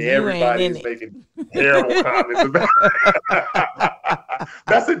and then everybody is making terrible comments about it.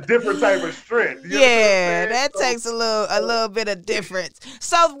 That's a different type of strength. Yeah, that takes a little bit of difference.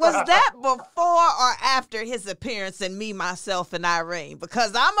 So was that before or after his appearance in Me, Myself, and Irene?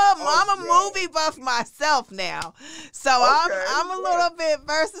 Because I'm a movie buff myself now, so I'm a little bit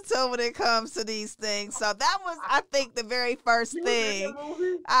versatile when it comes to these things. So that was, I think, the very first thing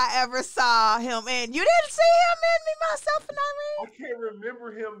I ever saw him in. You didn't see him in Me, Myself, and Irene? I can't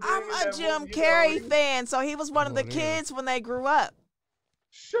remember him. I'm a Jim Carrey fan, so he was one of the kids when they grew up.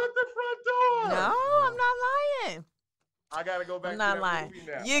 Shut the front door. No, I'm not lying. I gotta go back. I'm not to that lying. movie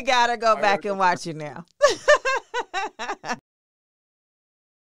now. You gotta go back and watch it now. I'm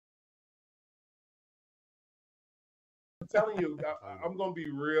telling you, I'm gonna be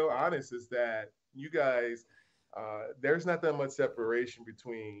real honest. Is that you guys? There's not that much separation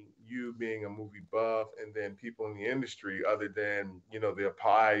between you being a movie buff and then people in the industry, other than, you know, the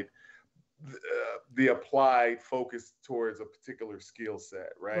applied focus towards a particular skill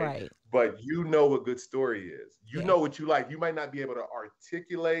set, right? But you know what good story is. You know what you like. You might not be able to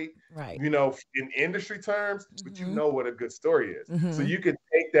articulate, you know, in industry terms, but you know what a good story is. So you could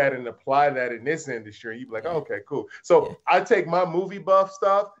take that and apply that in this industry, and you'd be like, oh, okay, cool. So I take my movie buff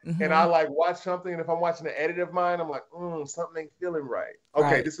stuff and I like watch something, and if I'm watching an edit of mine, I'm like, something ain't feeling right.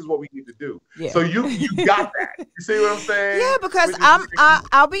 Okay, this is what we need to do. So you got that. You see what I'm saying? Yeah, because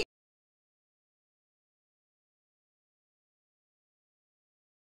I'll be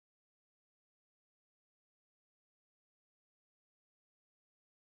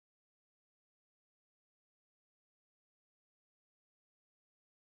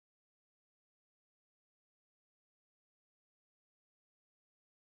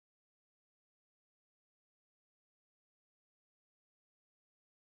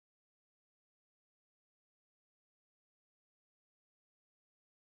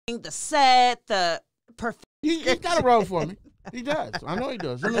the set, the perfect. He got a role for me. He does. I know he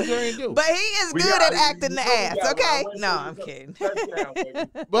does. But he is good at acting the ass. Okay, no, I'm kidding.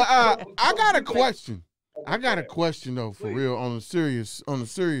 But I got a question. I got a question though, for real. On the serious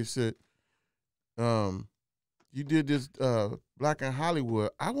set, you did this Black in Hollywood.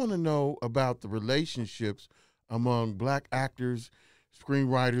 I want to know about the relationships among Black actors,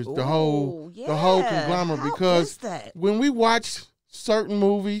 screenwriters, the whole conglomerate. Because when we watch certain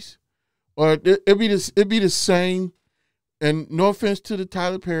movies, or it'd be the same, and no offense to the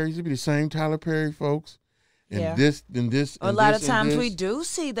Tyler Perrys, it'd be the same Tyler Perry folks, and this, and this, a lot of times we do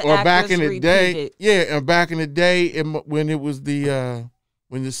see the or actors back in the repeated. day, and back in the day, when it was the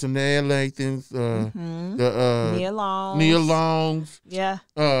when the Sanaa Lathans, the Nia Longs,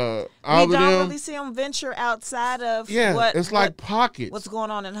 all we don't really see them venture outside of it's like pockets. What's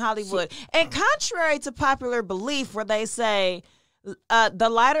going on in Hollywood? And contrary to popular belief, where they say the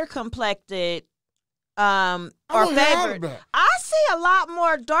lighter complected are favored, I see a lot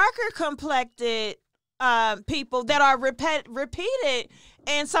more darker complected people that are repeated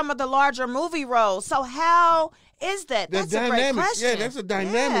in some of the larger movie roles. So how is that? That's a great question. Yeah, that's a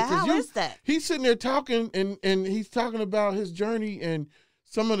dynamic. Yeah, how is that? He's sitting there talking, and he's talking about his journey and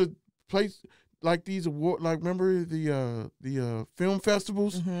some of the places, like these award, like remember the film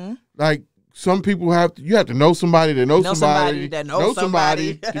festivals, like. Some people you have to know somebody that knows somebody that knows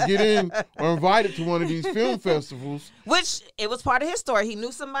somebody to get in or invited to one of these film festivals. Which it was part of his story. He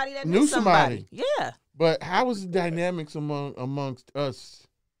knew somebody that knew somebody. Yeah. But how was the dynamics amongst us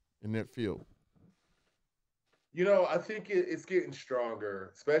in that field? You know, I think it's getting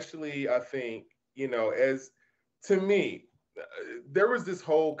stronger, especially I think, you know, as to me, there was this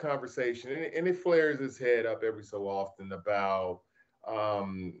whole conversation, and it flares its head up every so often about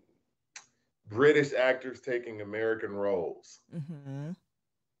British actors taking American roles.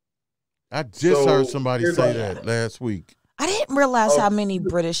 I just heard somebody say that last week. I didn't realize how many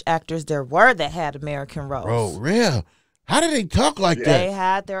British actors there were that had American roles. Oh, real? How do they talk like that? They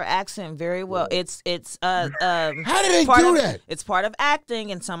had their accent very well. It's how do they do that? It's part of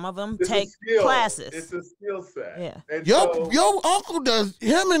acting, and some of them take classes. It's a skill set. Yeah. And your uncle does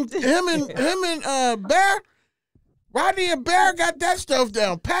him and Bear. Rodney and Bear got that stuff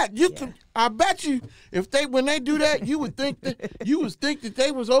down. Pat, I bet you when they do that, you would think that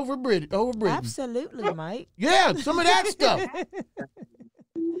they was over Britain. Absolutely, Mike. Yeah, some of that stuff.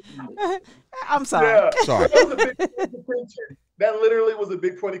 I'm sorry. Yeah, Sorry. that was a big point of contention. That literally was a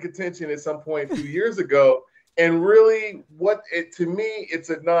big point of contention at some point a few years ago. And really, to me, it's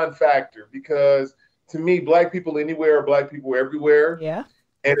a non-factor because to me, Black people anywhere are Black people everywhere. Yeah.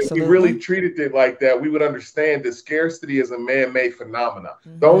 And Absolutely. if we really treated it like that, we would understand that scarcity is a man-made phenomenon.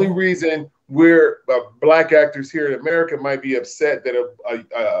 The only reason we're Black actors here in America might be upset that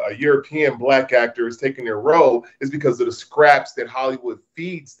a European Black actor is taking their role is because of the scraps that Hollywood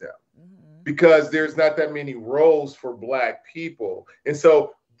feeds them. Because there's not that many roles for Black people. And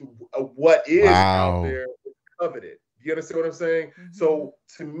so what is out there is coveted. You understand what I'm saying? So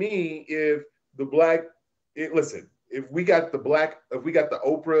to me, if the Black, listen, if we got the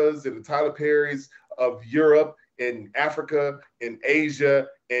Oprahs and the Tyler Perrys of Europe and Africa and Asia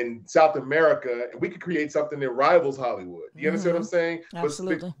and South America, and we could create something that rivals Hollywood. You understand what I'm saying?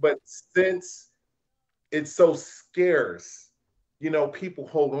 Absolutely. But since it's so scarce, people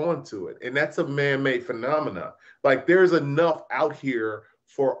hold on to it. And that's a man-made phenomena. Like there's enough out here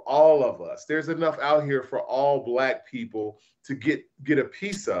for all of us. There's enough out here for all Black people to get a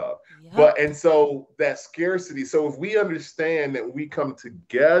piece of. Yep. And so that scarcity. So if we understand that we come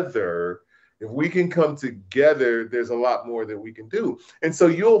together, if we can come together, there's a lot more that we can do. And so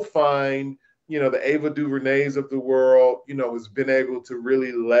you'll find, the Ava DuVernays of the world, has been able to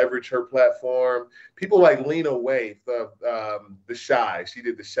really leverage her platform. People like Lena Waithe of The Chi. She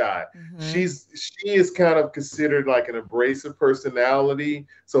did The Chi. She is kind of considered like an abrasive personality.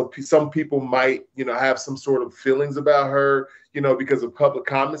 So some people might, have some sort of feelings about her, because of public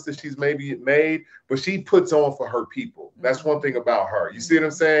comments that she's maybe made. But she puts on for her people. That's one thing about her. You see what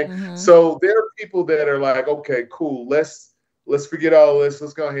I'm saying? So there are people that are like, okay, cool. Let's forget all this.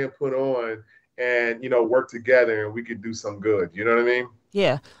 Let's go ahead and put on and work together, and we could do some good. You know what I mean?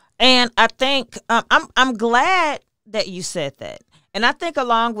 Yeah. And I think I'm glad that you said that. And I think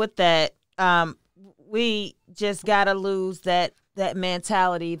along with that, we just gotta lose that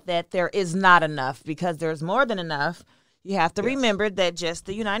mentality that there is not enough, because there's more than enough. You have to remember that just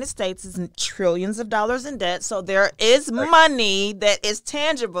the United States is trillions of dollars in debt. So there is money that is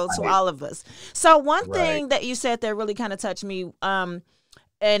tangible to all of us. So one thing that you said that really kind of touched me, and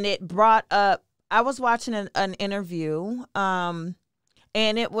it brought up, I was watching an interview, and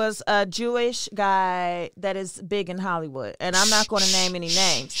it was a Jewish guy that is big in Hollywood. And I'm not going to name any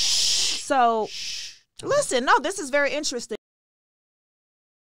names. So listen, no, this is very interesting.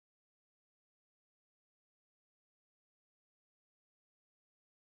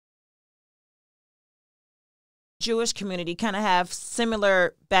 Jewish community kind of have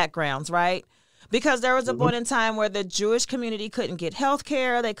similar backgrounds, right? Because there was a point in time where the Jewish community couldn't get health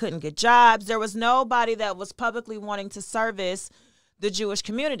care, they couldn't get jobs. There was nobody that was publicly wanting to service the Jewish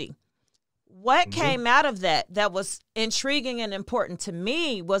community. What came out of that was intriguing and important to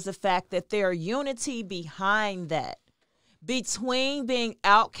me was the fact that their unity behind that, between being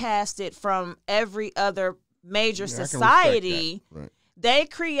outcasted from every other major society, they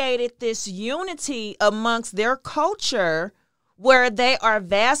created this unity amongst their culture where they are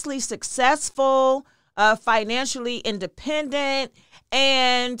vastly successful, financially independent,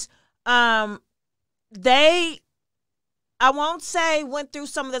 and they, I won't say went through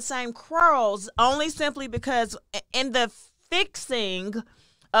some of the same quarrels, only simply because in the fixing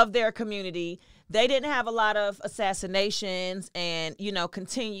of their community, they didn't have a lot of assassinations and,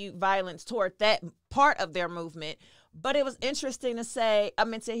 continued violence toward that part of their movement. But it was interesting to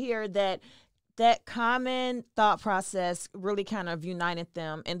hear that common thought process really kind of united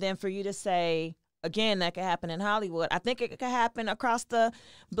them. And then for you to say, again, that could happen in Hollywood. I think it could happen across the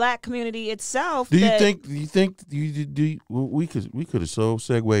Black community itself. We could have so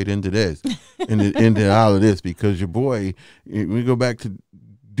segued into this, into all of this, because your boy, we go back to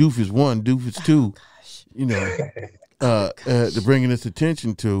Doofus 1, Doofus 2, to bringing this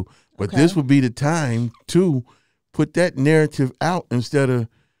attention to, but this would be the time to put that narrative out instead of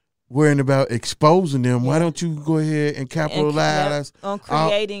worrying about exposing them. Why don't you go ahead and capitalize on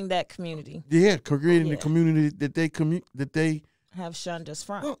creating that community? Yeah, creating the community that they have shunned us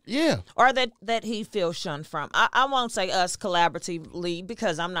from. Well, or that he feels shunned from. I won't say us collaboratively,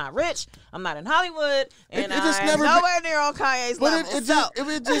 because I'm not rich, I'm not in Hollywood, and I'm nowhere near on Kanye's level.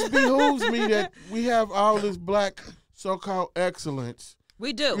 It just behooves me that we have all this Black so-called excellence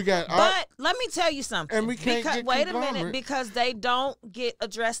We do. We got but let me tell you something. And we can't because, get wait a conglomerate. minute, because they don't get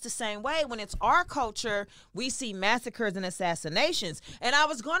addressed the same way. When it's our culture, we see massacres and assassinations. And I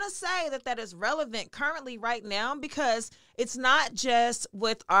was going to say that is relevant currently right now because it's not just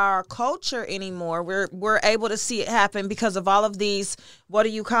with our culture anymore. We're able to see it happen because of all of these, what do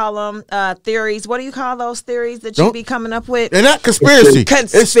you call them, theories? What do you call those theories that you be coming up with? They're not conspiracy.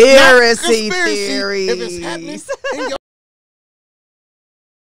 Conspiracy theories. If it's happening in your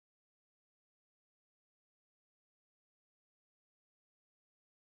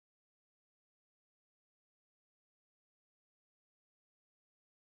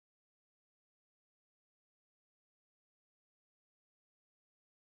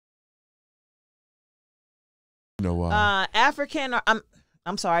African or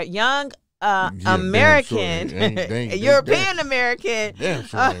I'm sorry, young American, European American,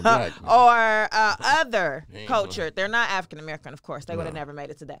 or other culture. They're not African American, of course. They would have never made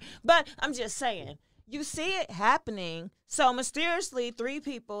it to that. But I'm just saying, you see it happening. So mysteriously, 3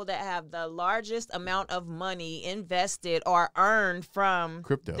 people that have the largest amount of money invested or earned from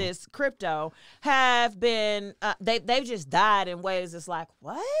this crypto have been, they've just died in ways it's like,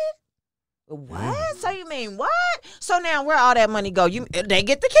 what? What? So you mean what? So now where all that money go? They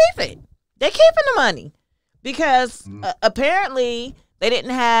get to keep it. They're keeping the money because apparently they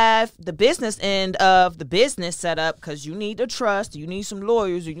didn't have the business end of the business set up because you need to trust, you need some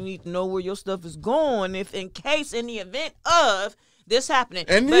lawyers, or you need to know where your stuff is going if in case in the event of this happening.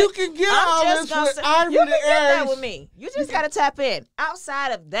 And but you can get all this with Ivory The Aries. Get that with me. You just got to tap in.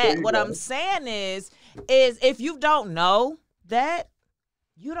 Outside of that, what I'm saying is if you don't know that,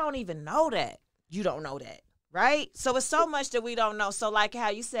 you don't even know that. You don't know that, right? So it's so much that we don't know. So like how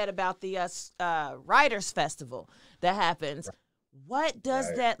you said about the Writers Festival that happens, what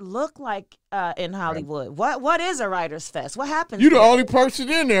does that look like in Hollywood? What is a Writers Fest? What happens? You the only person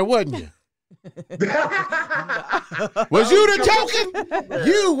in there, wasn't you? Was you the token?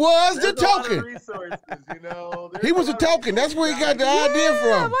 You was the token. Resources, you know. He was a token. That's where he got the idea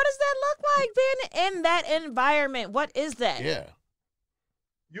from. What does that look like being in that environment? What is that? Yeah.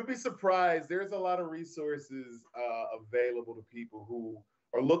 You'll be surprised. There's a lot of resources available to people who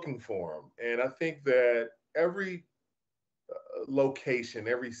are looking for them. And I think that every location,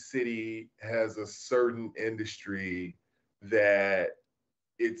 every city has a certain industry that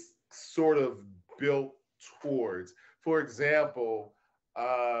it's sort of built towards. For example,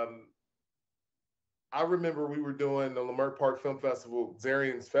 I remember we were doing the Leimert Park Film Festival,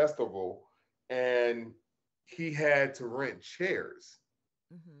 Zarian's Festival, and he had to rent chairs.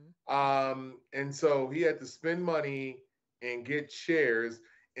 And so he had to spend money and get chairs.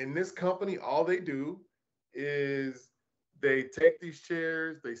 In this company, all they do is they take these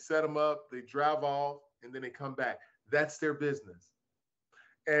chairs, they set them up, they drive off, and then they come back. That's their business.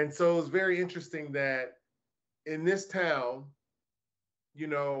 And so it's very interesting that in this town, you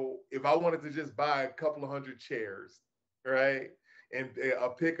know, if I wanted to just buy a couple of 100 chairs, right, and a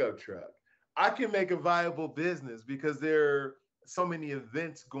pickup truck, I can make a viable business because there are so many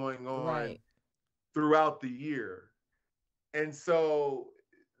events going on throughout the year. And so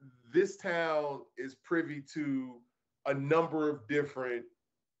this town is privy to a number of different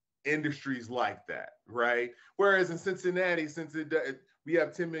industries like that, right? Whereas in Cincinnati, since we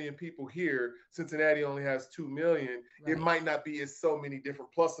have 10 million people here, Cincinnati only has 2 million. It might not be as so many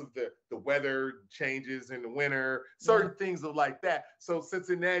different, plus of the weather changes in the winter, certain things are like that. So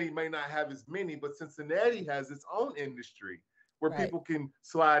Cincinnati may not have as many, but Cincinnati has its own industry where people can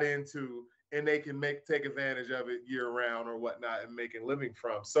slide into and they can take advantage of it year round or whatnot and make a living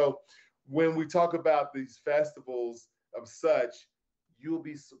from. So when we talk about these festivals of such, you'll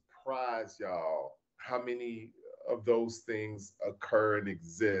be surprised, y'all, how many of those things occur and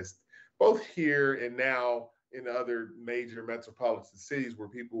exist, both here and now in other major metropolitan cities where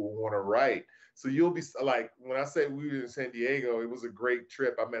people will want to write. So you'll be like, when I say we were in San Diego, it was a great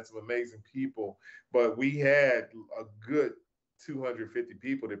trip. I met some amazing people, but we had a good 250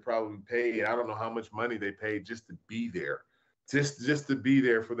 people that probably paid. I don't know how much money they paid just to be there, just to be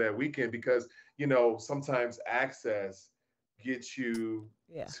there for that weekend, because, you know, sometimes access gets you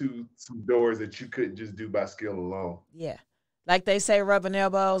to some doors that you couldn't just do by skill alone. Yeah. Like they say, rubbing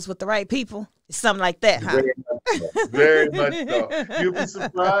elbows with the right people. It's something like that, huh? Very much so. You'll be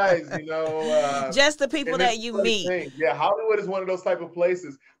surprised, you know. Just the people that you meet. Yeah, Hollywood is one of those type of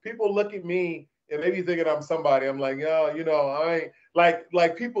places. People look at me and they be thinking I'm somebody. I'm like, yo, you know, I ain't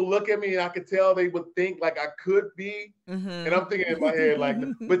like people look at me and I could tell they would think like I could be. And I'm thinking in my head, like,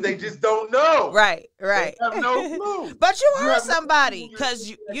 but they just don't know. Right. They have no clue. But you are have no somebody clue. because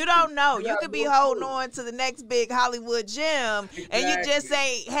you don't know. You have could be no holding clue. on to the next big Hollywood gem, and you just Exactly.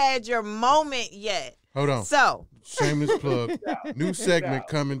 ain't had your moment yet. Hold on. So, Shameless plug. New segment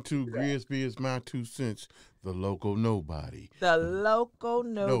coming to GRIZZBY is my 2 cents. The local nobody. the local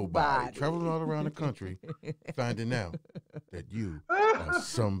nobody. Traveling all around the country, finding out that you are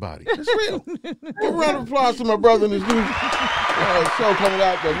somebody. It's real. Give a round of applause to my brother in this new show coming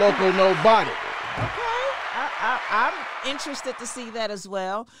out, The Local Nobody. Okay. I'm interested to see that as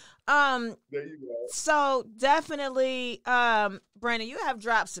well. There you go. So definitely, Brandon, you have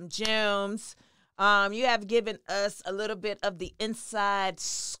dropped some gems. You have given us a little bit of the inside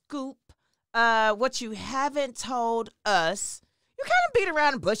scoop. What you haven't told us, you kind of beat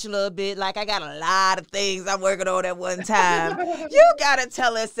around the bush a little bit. Like, I got a lot of things I'm working on at one time. You got to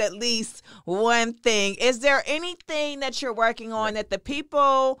tell us at least one thing. Is there anything that you're working on that the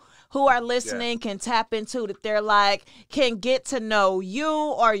people who are listening can tap into, that they're like, can get to know you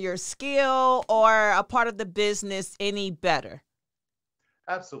or your skill or a part of the business any better?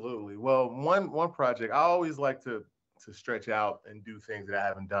 Absolutely. Well, one project, I always like to stretch out and do things that I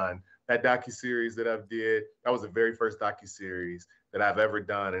haven't done. That docuseries that I've did, that was the very first docuseries that I've ever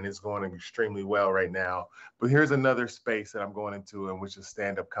done, and it's going extremely well right now. But here's another space that I'm going into, and which is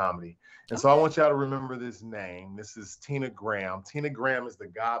stand-up comedy. And so I want y'all to remember this name. This is Tina Graham. Tina Graham is the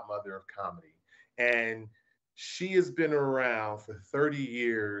godmother of comedy. And she has been around for 30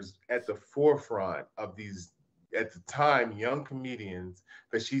 years at the forefront of these, at the time, young comedians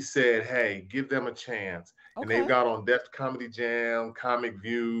that she said, hey, give them a chance. And they've got on Def Comedy Jam, Comic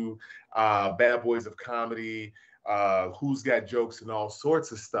View, Bad Boys of Comedy, Who's Got Jokes, and all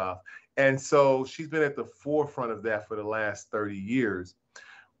sorts of stuff. And so she's been at the forefront of that for the last 30 years.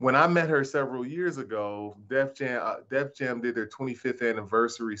 When I met her several years ago, Def Jam did their 25th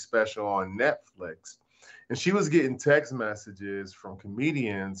anniversary special on Netflix. And she was getting text messages from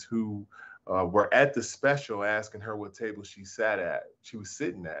comedians who were at the special asking her what table she was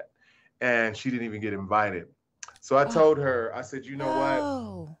sitting at. And she didn't even get invited. So I told her, I said, you know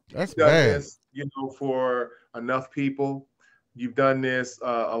what? That's You've done bad. this, you know, for enough people. You've done this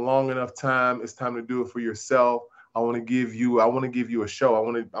a long enough time. It's time to do it for yourself. I want to give you a show. I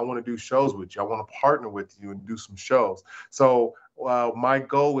want to do shows with you. I want to partner with you and do some shows. So my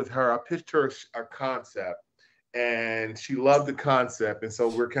goal with her, I pitched her a concept, and she loved the concept. And so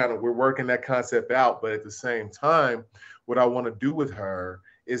we're working that concept out. But at the same time, what I want to do with her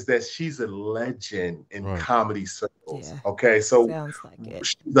is that she's a legend in comedy circles. Yeah. Okay, so Sounds like it.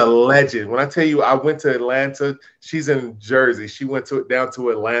 she's a legend. When I tell you, I went to Atlanta. She's in Jersey. She went down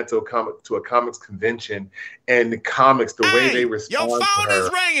to Atlanta to a comics convention, and the comics, the way they respond Your to phone her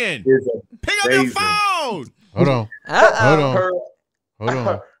is ringing. is Pick up your amazing. phone. Hold on. Uh-oh. Hold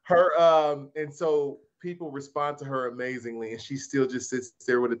on. Her and so people respond to her amazingly, and she still just sits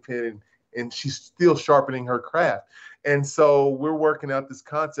there with a pen and she's still sharpening her craft. And so we're working out this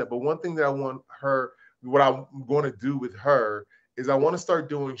concept. But one thing that what I'm going to do with her is I want to start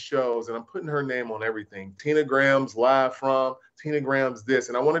doing shows, and I'm putting her name on everything. Tina Graham's Live From, Tina Graham's this.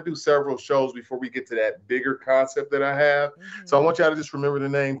 And I want to do several shows before we get to that bigger concept that I have. Mm-hmm. So I want y'all to just remember the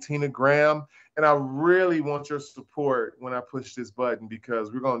name Tina Graham. And I really want your support when I push this button,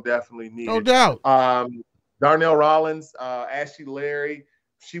 because we're going to definitely need it. No doubt. Darnell Rollins, Ashley Larry,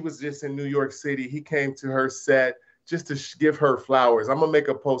 she was just in New York City. He came to her set just to give her flowers. I'm going to make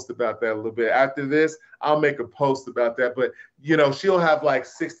a post about that a little bit. After this, I'll make a post about that. But, you know, she'll have like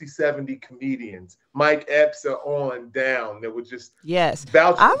 60, 70 comedians, Mike Epps on down, that would just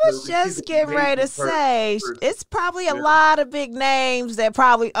vouch for I was her. just She's getting ready to amazing say, person. it's probably a lot of big names that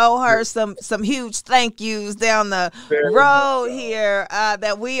probably owe her some huge thank yous down the road here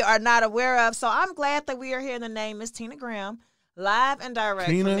that we are not aware of. So I'm glad that we are hearing the name Miss Tina Graham. Live and direct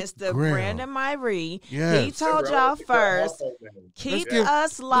from Mr. Brandon Miree. Yes. He told y'all first, keep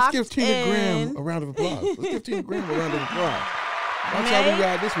us locked in. Let's give Tina Graham a round of applause. Let's give Tina Graham a round of applause. That's how we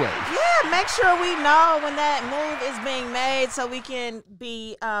ride this way. Yeah, make sure we know when that move is being made so we can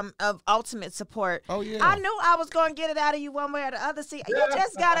be of ultimate support. Oh, yeah. I knew I was going to get it out of you one way or the other. See, you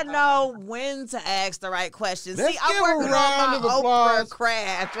just got to know when to ask the right questions. Let's See, I'm give a working on round my of applause Oprah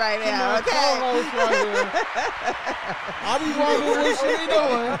craft right to now, my okay? co-host right here. I'll be wondering what she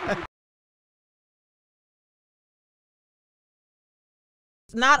be doing.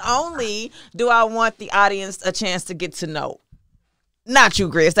 Not only do I want the audience a chance to get to know Not you,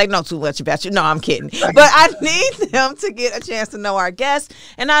 Grizz. They know too much about you. No, I'm kidding. But I need them to get a chance to know our guests.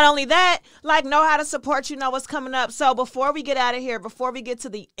 And not only that, like, know how to support you, know what's coming up. So before we get out of here, before we get to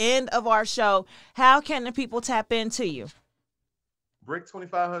the end of our show, how can the people tap into you? Brick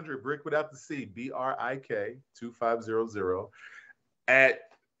 2500, Brick without the C, BRIK 2500 at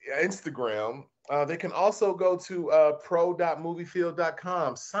Instagram. They can also go to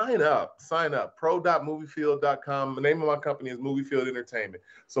pro.moviefield.com. Sign up. Pro.moviefield.com. The name of my company is Moviefield Entertainment.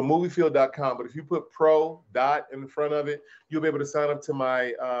 So moviefield.com. But if you put pro dot in front of it, you'll be able to sign up to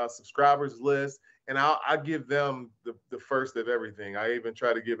my subscribers list. And I'll give them the first of everything. I even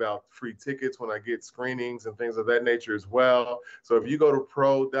try to give out free tickets when I get screenings and things of that nature as well. So if you go to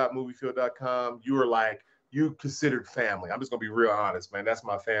pro.moviefield.com, you considered family. I'm just gonna be real honest, man. That's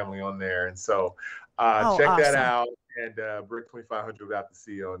my family on there, and so check that out. And Brick 2500 without the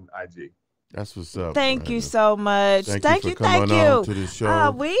C on IG. That's what's up. Thank you so much. Thank you. On to the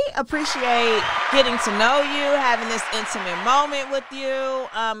show. We appreciate getting to know you, having this intimate moment with you,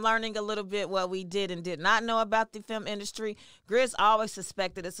 learning a little bit what we did and did not know about the film industry. Grizz always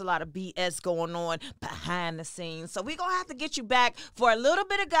suspected it's a lot of BS going on behind the scenes. So we're going to have to get you back for a little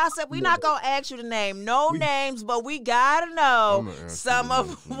bit of gossip. We're not going to ask you to name names, but we got to know some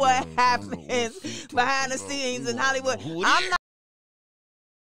of what happens behind the scenes in Hollywood. I'm not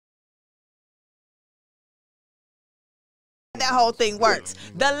that whole thing works.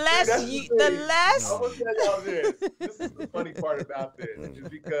 The less I will tell y'all this. This is the funny part about this, is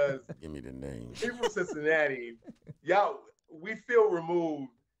because give me the name. People from Cincinnati, y'all, we feel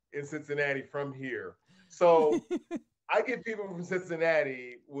removed in Cincinnati from here. So I get people from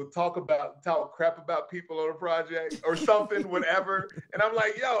Cincinnati will talk crap about people on a project or something, whatever. And I'm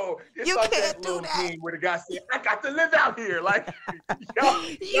like, yo, it's you like can't that do little that. thing where the guy said, I got to live out here. Like,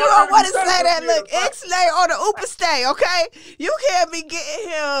 you don't want to say that. Look, Ixnay on the Oopa stay, okay? You can't be getting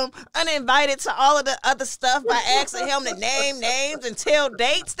him uninvited to all of the other stuff by asking him to name names and tell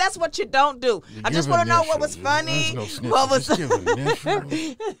dates. That's what you don't do. I just want to know what was funny. What was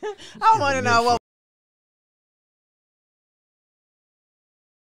I want to know what.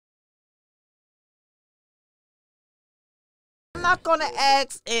 I'm not going to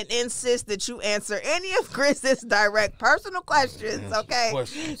ask and insist that you answer any of Grizz's direct personal questions, okay?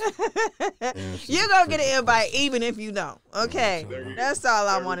 You're going to get an invite even if you don't, okay? That's all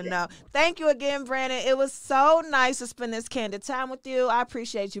I want to know. Thank you again, Brandon. It was so nice to spend this candid time with you. I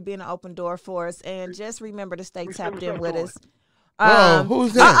appreciate you being an open door for us, and just remember to stay tapped in with us.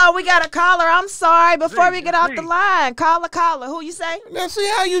 Who's that? We got a caller. I'm sorry. Before we get off the line, caller. Who you say? Let's see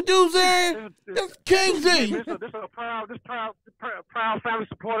how you do, Zarian. That's King Z. This is a proud family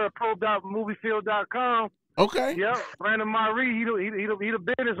supporter of pro.moviefield.com. Okay. Yep. Brandon Miree, he the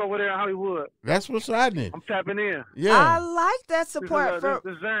business over there in Hollywood. That's what's happening. I'm tapping in. Yeah. I like that support. This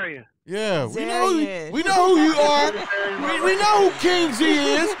is Zarian. Yeah, Zarian. we know who you are. we know who King Z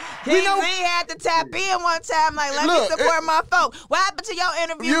is. King Z had to tap in one time, like, let me support my folk. What happened to your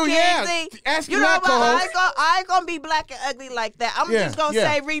interview, King Z? Ask you know what? I ain't gonna be black and ugly like that. I'm just gonna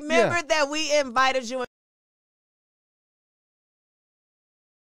say, remember that we invited you.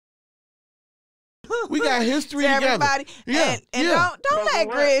 We got history together. Everybody. And don't let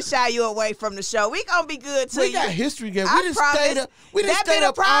Grizz shy you away from the show. We gonna be good to you. We got history together. We just stayed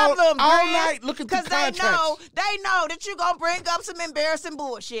up all night looking through contracts. They know that you gonna bring up some embarrassing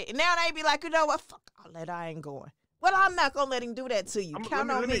bullshit. And now they be like, you know what? Fuck all that. I ain't going. Well, I'm not gonna let him do that to you.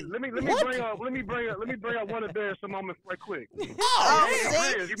 Count on me. Let me bring up one embarrassing moment right quick. See?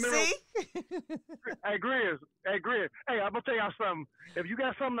 Hey, Grizz. Hey, I'm gonna tell y'all something. If you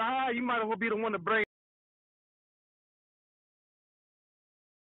got something to hide, you might as well be the one to bring.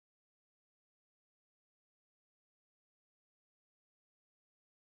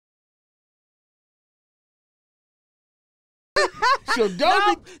 So go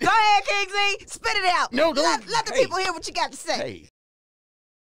ahead, King Z. Spit it out. No, let the people hear what you got to say. Hey.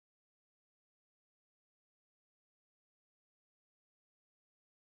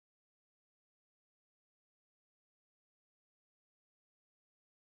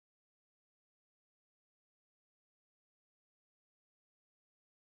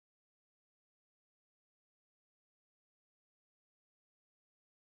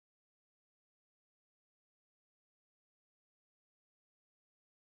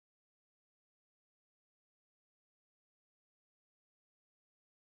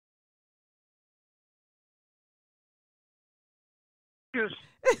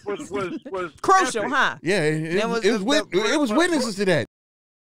 Was crucial, epic. huh? Yeah, it was witnesses to that.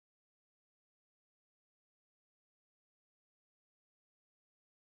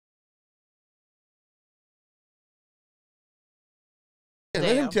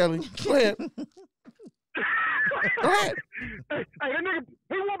 tell him. Go ahead. Go ahead. Hey, that nigga,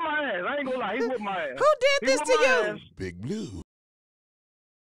 he whooped my ass. I ain't gonna lie, he whooped my ass. Who did this to you? Ass. Big Blue.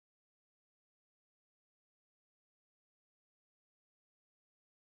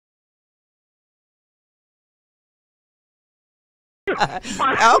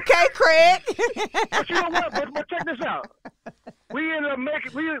 Okay, Craig. But you know what? But check this out. We ended up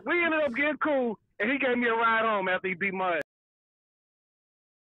getting cool, and he gave me a ride home after he beat my ass.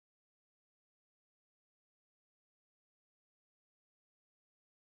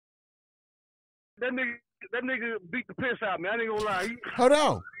 That nigga beat the piss out of me. I ain't gonna lie. Hold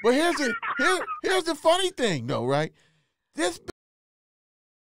on. But here's the funny thing, though, right? This.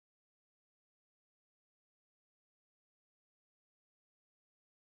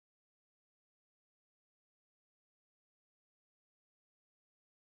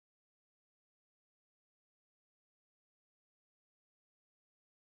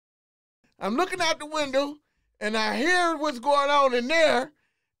 I'm looking out the window, and I hear what's going on in there,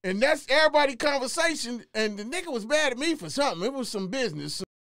 and that's everybody conversation, and the nigga was mad at me for something. It was some business.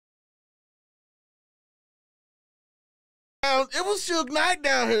 It was Suge Knight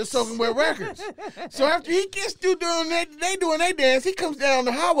down here soaking wet records. So after he gets through doing that, they doing their dance, he comes down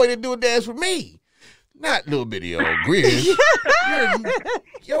the highway to do a dance with me. Not little bitty old Grizz.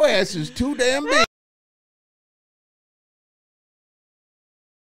 Your ass is too damn big.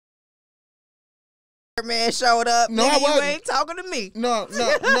 Man showed up. No, nigga, I wasn't. You ain't talking to me. No,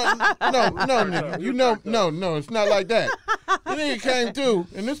 nigga. You know, no, it's not like that. The nigga came through,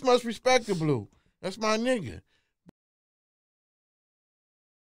 and this must respect the Blue. That's my nigga.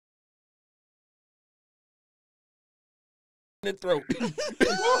 In the throat. He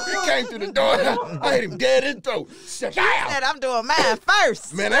came through the door. I hit him dead in the throat. He said, I'm doing mine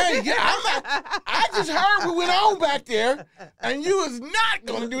first. Man, I just heard what went on back there, and you was not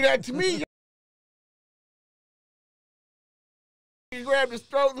gonna do that to me. He grabbed his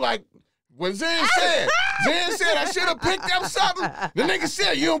throat like what Zen said. Zen said I should have picked up something. The nigga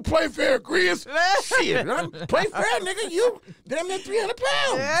said, you don't play fair, Grizz. Shit, I don't play fair, nigga. You damn near 300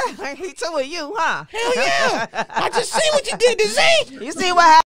 pounds. Yeah, he told you, huh? Hell yeah. I just see what you did to Z. You see what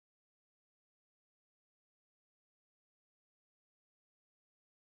happened?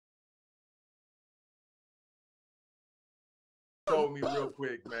 Told me real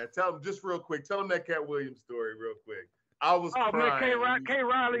quick, man. Tell him just real quick. Tell him that Katt Williams story real quick. I was crying. Man, K.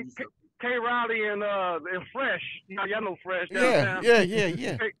 Riley and Fresh. Y'all know Fresh. Yeah.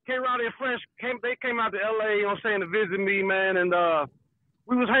 K. Riley and Fresh came out to LA, you know what I'm saying, to visit me, man, and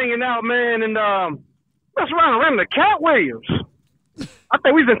we was hanging out, man, and messed around and ran into Katt Williams. I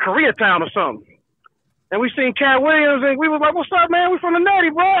think we was in Koreatown or something. And we seen Katt Williams, and we was like, "What's up, man? We from the Natty,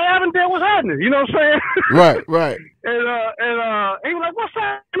 bro. Avondale, what's happening?" You know what I'm saying? Right. And he was like, "What's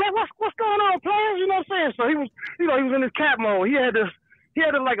up, man? What's going on, players?" You know what I'm saying? So he was, he was in his Katt mode. He had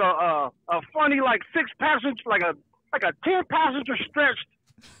like a funny like 6-passenger, like a 10-passenger stretched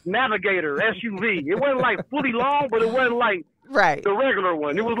Navigator SUV. It wasn't like fully long, but it wasn't like the regular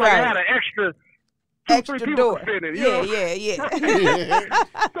one. It was like it had an extra. Extra door. Yeah.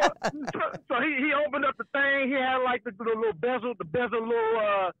 So he opened up the thing. He had like the little bezel,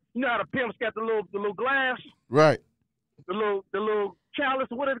 little you know how the pimps got the little glass, right? The little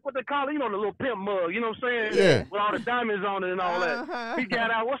chalice, what they call it, you know, the little pimp mug. You know what I'm saying? Yeah. With all the diamonds on it and all that. He got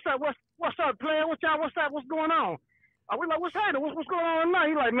out. What's up, player? What's up? What's going on? We like, what's happening? What's going on tonight?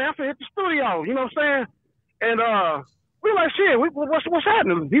 He like, man, I'm finna hit the studio. You know what I'm saying? And we like, shit, what's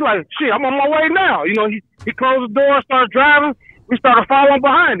happening? He like, shit, I'm on my way now. You know, he closed the door, started driving. We started following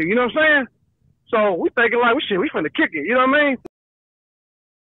behind him. You know what I'm saying? So we thinking like, we finna kick it. You know what I mean?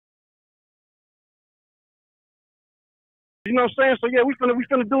 You know what I'm saying? So yeah, we finna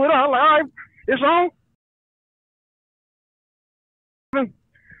do it all. I'm like, all right, it's on.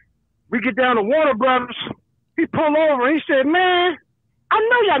 We get down to Warner Brothers. He pull over and he said, man, I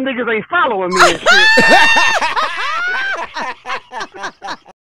know y'all niggas ain't following me and shit.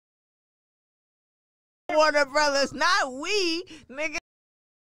 Warner Brothers, not we, nigga.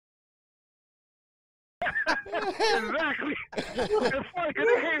 Exactly. It's funny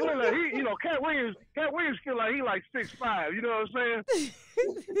because he, you know, Katt Williams feel like he like 6'5", you know what I'm saying?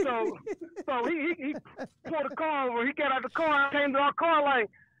 So he pulled the car over. He got out the car and came to our car like,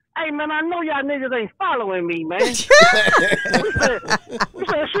 hey, man, I know y'all niggas ain't following me, man. we said,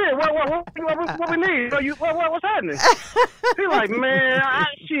 shit, what we need? What's happening? He like, man,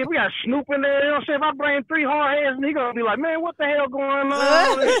 shit, we got Snoop in there. You know what I'm saying? If I bring 3 hard heads, and he gonna be like, man, what the hell going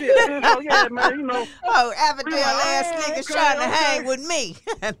on? And shit. So, yeah, man, you know. Oh, Avondale ass niggas trying to hang with me.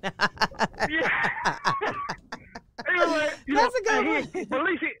 Yeah. like, That's a good one. But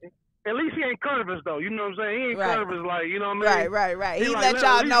at least he ain't curvous though. You know what I'm saying? He ain't curvous like, you know what I mean? Right. He like, let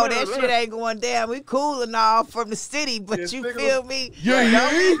y'all know that shit ain't going down. We cool and all from the city, but you feel me? Yeah.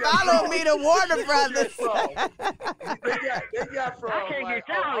 Follow me to Warner Brothers. They got from I can't like,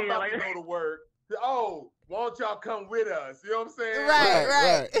 get y'all I'm here, about like- to go to work. Oh, won't y'all come with us? You know what I'm saying?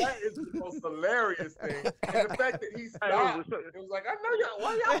 Right. That is the most hilarious thing. And the fact that he stopped, it was like, I know y'all.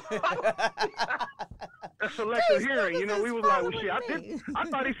 Why y'all? That's selective hearing. You know, we was like, well, shit, I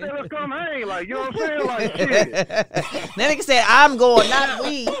thought he said let's come hang. Like, you know what I'm saying? Like, shit. Then he said, I'm going, not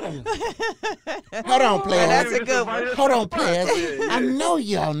we. Hold on, player. That's a good one. Hold on, player. I know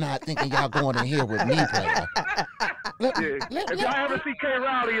y'all not thinking y'all going in here with me, player. If y'all ever see K.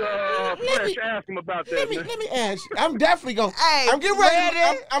 Rowdy fresh, ask him about that. Let me ask you. I'm definitely going. Hey, I'm getting ready.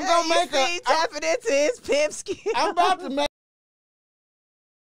 Brandon, I'm going to make he tapping into his pimp skin. I'm about to make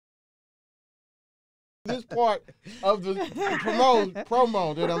this part of the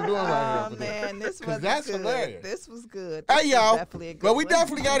promo that I'm doing right here. Oh man, this was that's good. hilarious. This was good. Hey y'all, definitely a good but we one.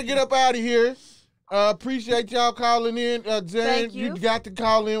 definitely got to get up out of here. Appreciate y'all calling in. Zarian, you got to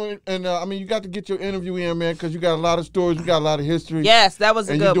call in, and I mean, you got to get your interview in, man, because you got a lot of stories, you got a lot of history. Yes, that was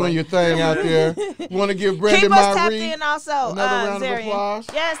a and good one. you're doing your thing out there. You want to give Brandon Keep us tapped Miree in also. another round Zarian. of applause?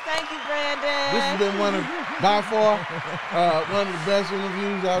 Yes, thank you, Brandon. This has been by far, one of the best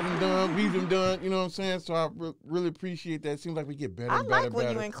interviews we've been done, you know what I'm saying? So I really appreciate that. It seems like we get better I and better like when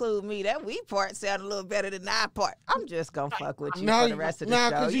better. you include me. That we part sound a little better than I part. I'm just going to fuck with you for the rest of the show.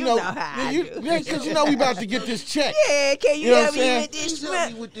 Cause you know how I do. Yeah, because you know we about to get this check. Yeah, can you, You know help what me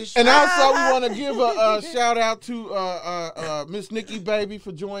I'm with this shit? And also, we want to give a shout out to Mz Nikkii Baby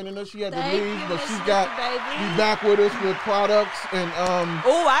for joining us. She had to Thank leave, you, but Mz she's Nikkii Baby. be back with us with products and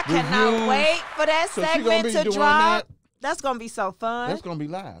Oh, I cannot reviews. wait for that So she gonna segment be to doing drop. that. That's gonna be so fun. That's gonna be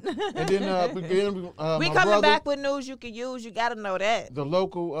live. And then we my coming brother, back with news you can use. You gotta know that. the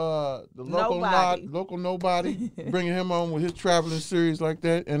local Nobody. local nobody, bringing him on with his traveling series like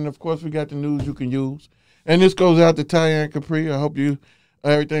that. And of course, we got the news you can use. And this goes out to Ty and Capri. I hope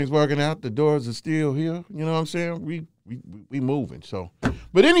everything's working out. The doors are still here. You know what I'm saying? We moving. So,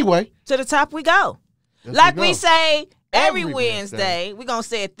 but anyway, To the top we go. let's Like go. we say every Every Wednesday, we're gonna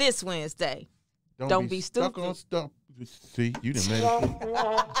say it this Wednesday. Don't be stuck stupid. on stuff. See, you done made it.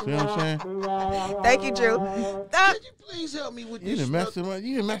 See what I'm saying? Thank you, Drew. Please help me with You this. done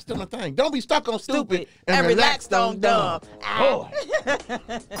messed up my thing. Don't be stuck on Stupid stupid and relaxed on dumb.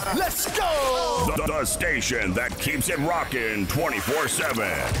 Let's go! The station that keeps it rocking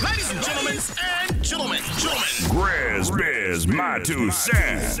 24/7. Ladies and gentlemen, GRIZZBIZ, my 2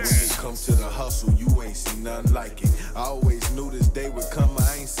 cents. When it comes to the hustle, you ain't seen nothing like it. I always knew this day would come,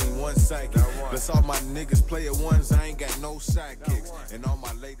 I ain't seen one psychic. Plus all my niggas play at ones, I ain't got no sidekicks. And all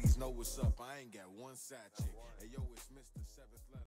my ladies know what's up, I ain't got one side chick.